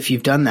that, if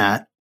you've done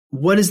that,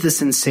 what is the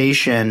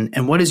sensation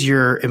and what is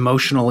your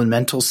emotional and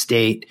mental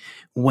state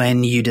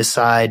when you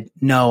decide,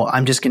 no,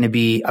 I'm just going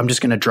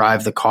to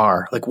drive the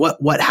car? Like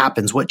what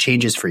happens? What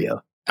changes for you?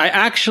 I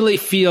actually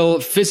feel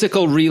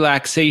physical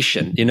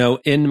relaxation,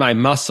 in my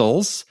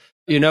muscles,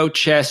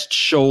 chest,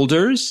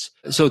 shoulders.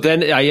 So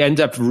then I end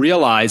up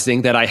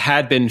realizing that I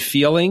had been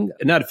feeling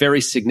not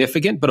very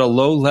significant, but a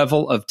low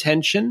level of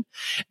tension.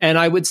 And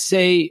I would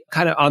say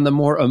kind of on the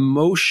more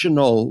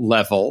emotional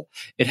level,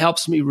 it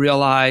helps me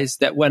realize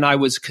that when I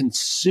was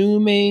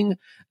consuming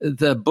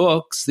the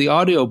books, the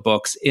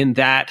audiobooks in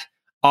that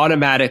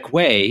automatic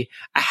way,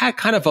 I had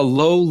kind of a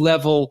low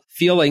level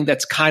feeling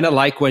that's kind of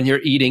like when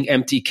you're eating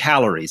empty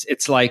calories.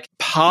 It's like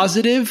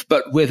positive,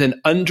 but with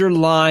an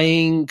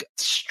underlying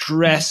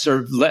stress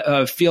or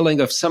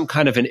feeling of some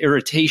kind of an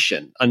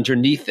irritation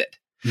underneath it.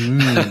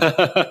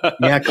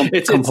 Yeah,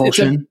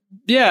 compulsion.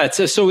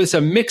 It's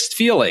a mixed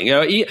feeling.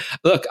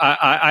 Look,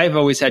 I've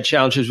always had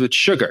challenges with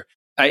sugar.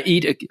 I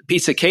eat a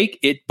piece of cake.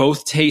 It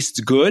both tastes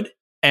good,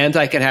 and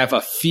I can have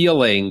a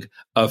feeling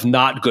of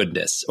not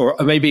goodness or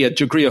maybe a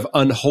degree of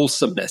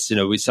unwholesomeness,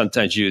 we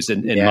sometimes use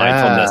in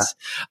mindfulness,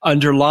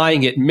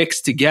 underlying it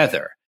mixed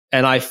together.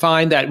 And I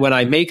find that when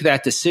I make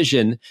that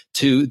decision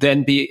to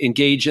then be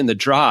engaged in the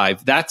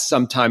drive, that's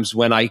sometimes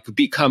when I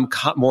become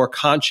more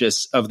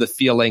conscious of the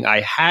feeling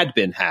I had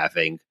been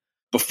having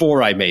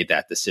before I made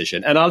that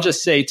decision. And I'll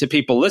just say to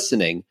people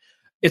listening,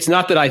 it's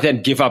not that I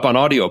then give up on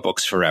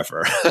audiobooks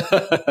forever.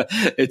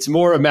 It's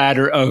more a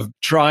matter of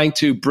trying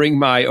to bring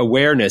my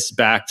awareness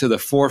back to the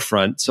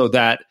forefront so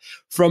that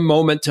from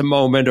moment to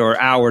moment or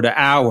hour to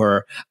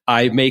hour,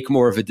 I make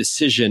more of a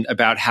decision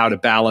about how to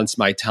balance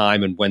my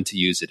time and when to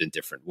use it in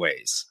different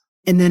ways.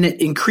 And then it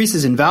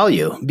increases in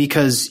value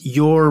because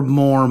you're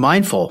more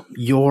mindful,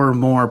 you're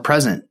more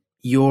present,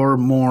 you're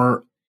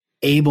more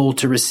able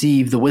to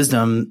receive the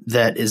wisdom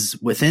that is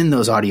within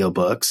those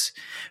audiobooks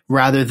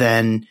rather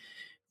than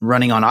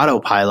running on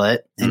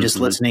autopilot and just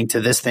listening to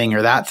this thing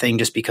or that thing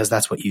just because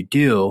that's what you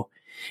do.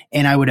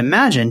 And I would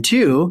imagine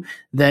too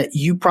that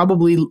you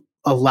probably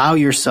allow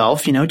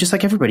yourself, just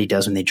like everybody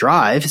does when they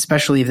drive,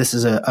 especially if this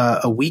is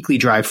a weekly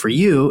drive for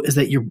you, is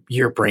that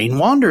your brain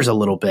wanders a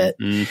little bit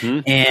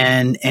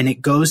and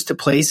it goes to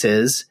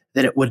places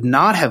that it would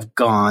not have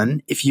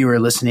gone if you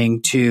were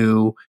listening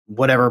to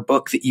whatever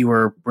book that you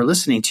were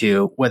listening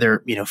to,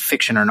 whether,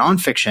 fiction or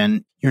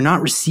nonfiction. You're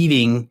not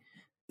receiving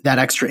that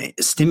extra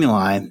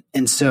stimuli.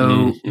 And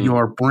so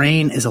your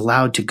brain is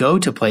allowed to go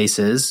to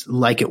places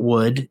like it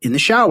would in the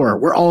shower,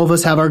 where all of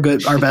us have our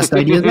best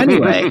ideas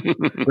anyway,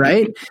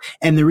 right?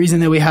 And the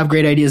reason that we have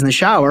great ideas in the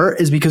shower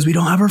is because we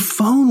don't have our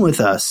phone with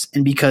us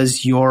and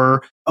because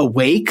you're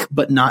awake,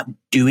 but not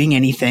doing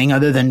anything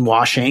other than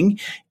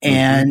washing.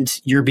 And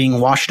you're being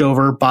washed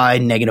over by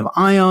negative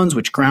ions,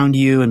 which ground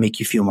you and make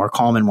you feel more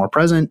calm and more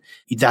present.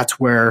 That's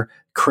where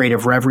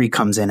creative reverie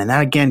comes in. And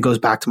that again goes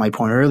back to my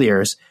point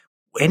earlier is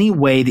any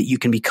way that you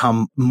can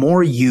become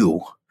more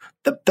you,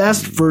 the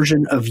best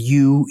version of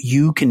you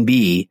can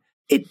be,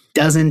 it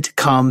doesn't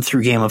come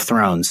through Game of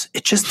Thrones.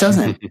 It just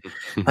doesn't.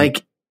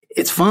 Like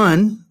it's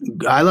fun.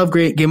 I love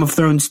Game of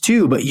Thrones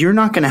too, but you're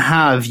not going to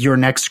have your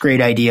next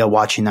great idea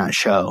watching that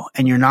show.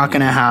 And you're not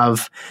going to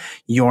have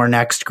your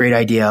next great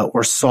idea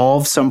or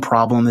solve some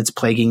problem that's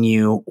plaguing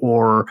you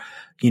or,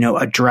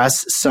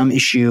 address some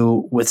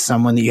issue with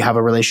someone that you have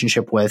a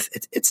relationship with.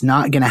 It's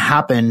not going to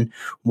happen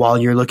while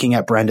you're looking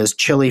at Brenda's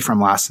chili from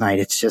last night.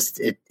 It's just,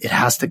 it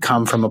has to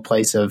come from a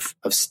place of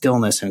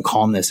stillness and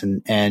calmness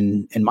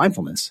and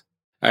mindfulness.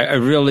 I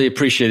really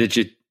appreciate that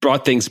you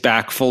brought things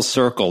back full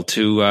circle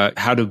to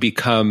how to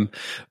become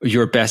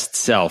your best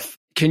self.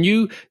 Can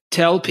you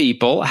tell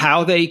people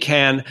how they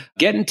can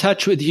get in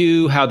touch with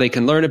you, how they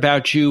can learn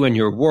about you and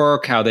your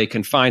work, how they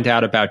can find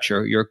out about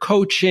your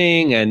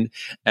coaching and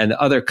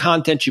other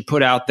content you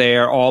put out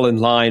there, all in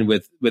line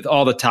with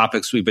all the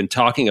topics we've been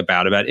talking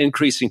about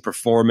increasing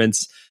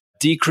performance,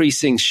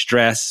 decreasing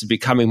stress,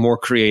 becoming more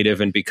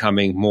creative, and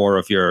becoming more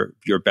of your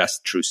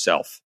best true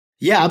self?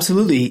 Yeah,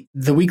 absolutely.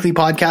 The weekly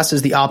podcast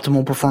is the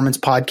Optimal Performance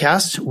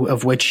Podcast,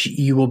 of which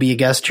you will be a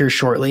guest here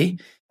shortly.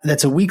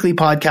 That's a weekly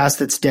podcast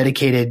that's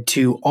dedicated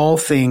to all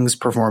things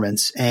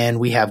performance. And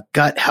we have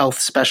gut health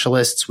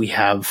specialists. We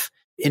have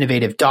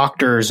innovative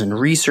doctors and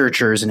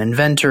researchers and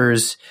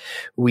inventors.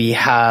 We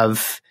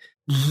have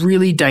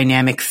really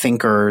dynamic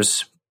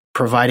thinkers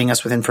providing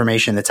us with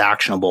information that's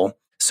actionable.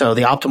 So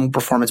the Optimal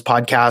Performance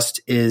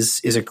Podcast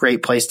is a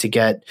great place to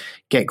get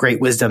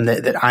great wisdom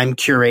that I'm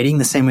curating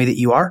the same way that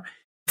you are.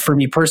 For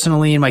me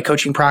personally, in my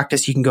coaching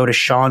practice, you can go to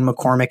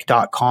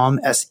SeanMcCormick.com,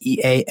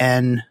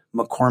 SEAN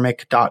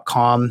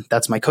McCormick.com.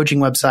 That's my coaching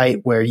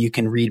website where you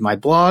can read my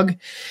blog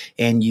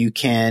and you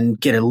can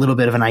get a little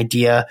bit of an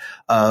idea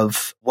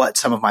of what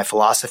some of my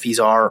philosophies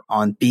are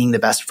on being the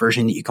best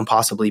version that you can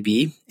possibly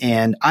be.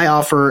 And I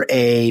offer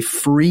a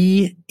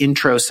free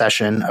intro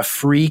session, a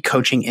free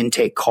coaching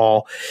intake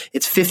call.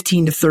 It's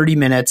 15 to 30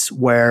 minutes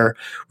where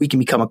we can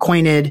become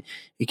acquainted.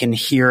 You can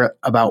hear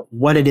about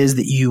what it is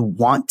that you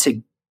want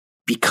to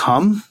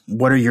become,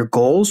 what are your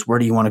goals, where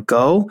do you want to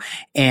go,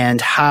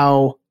 and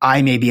how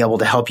I may be able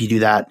to help you do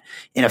that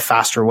in a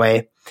faster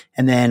way.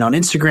 And then on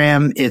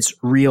Instagram, it's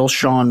Real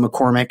Sean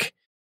McCormick.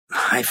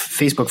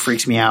 Facebook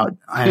freaks me out.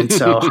 And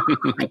so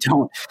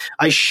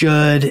I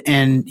should.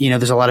 And,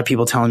 there's a lot of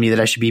people telling me that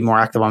I should be more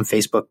active on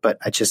Facebook, but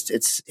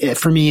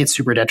for me, it's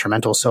super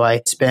detrimental. So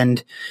I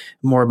spend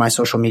more of my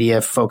social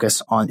media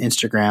focus on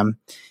Instagram.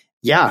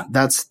 Yeah,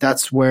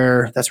 that's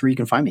where you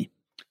can find me.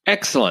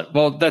 Excellent.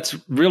 Well, that's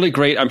really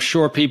great. I'm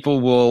sure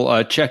people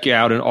will check you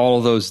out in all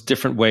of those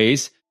different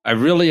ways. I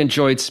really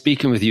enjoyed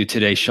speaking with you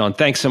today, Sean.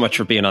 Thanks so much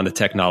for being on the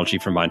Technology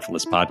for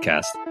Mindfulness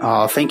podcast.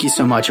 Oh, thank you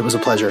so much. It was a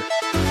pleasure.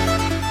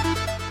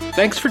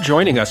 Thanks for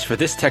joining us for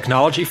this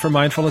Technology for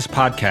Mindfulness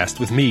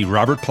podcast with me,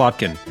 Robert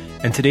Plotkin,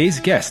 and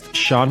today's guest,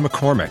 Sean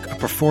McCormick, a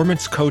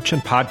performance coach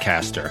and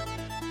podcaster.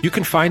 You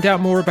can find out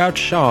more about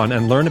Sean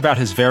and learn about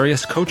his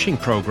various coaching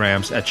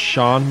programs at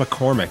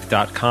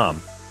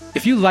SeanMcCormick.com.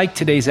 If you liked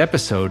today's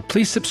episode,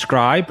 please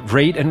subscribe,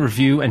 rate, and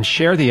review, and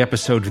share the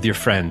episode with your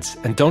friends.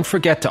 And don't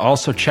forget to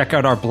also check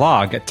out our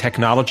blog at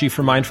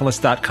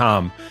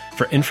technologyformindfulness.com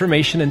for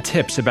information and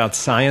tips about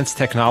science,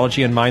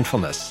 technology, and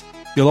mindfulness.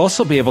 You'll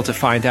also be able to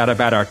find out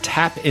about our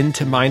Tap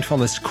Into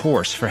Mindfulness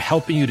course for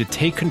helping you to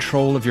take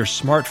control of your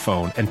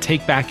smartphone and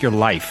take back your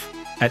life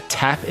at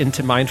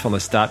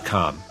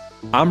tapintomindfulness.com.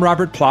 I'm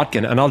Robert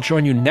Plotkin, and I'll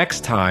join you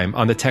next time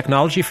on the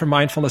Technology for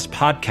Mindfulness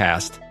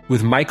podcast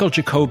with Michael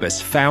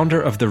Jacobus,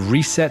 founder of the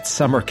Reset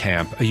Summer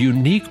Camp, a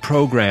unique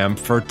program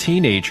for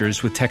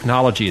teenagers with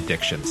technology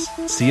addictions.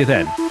 See you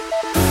then.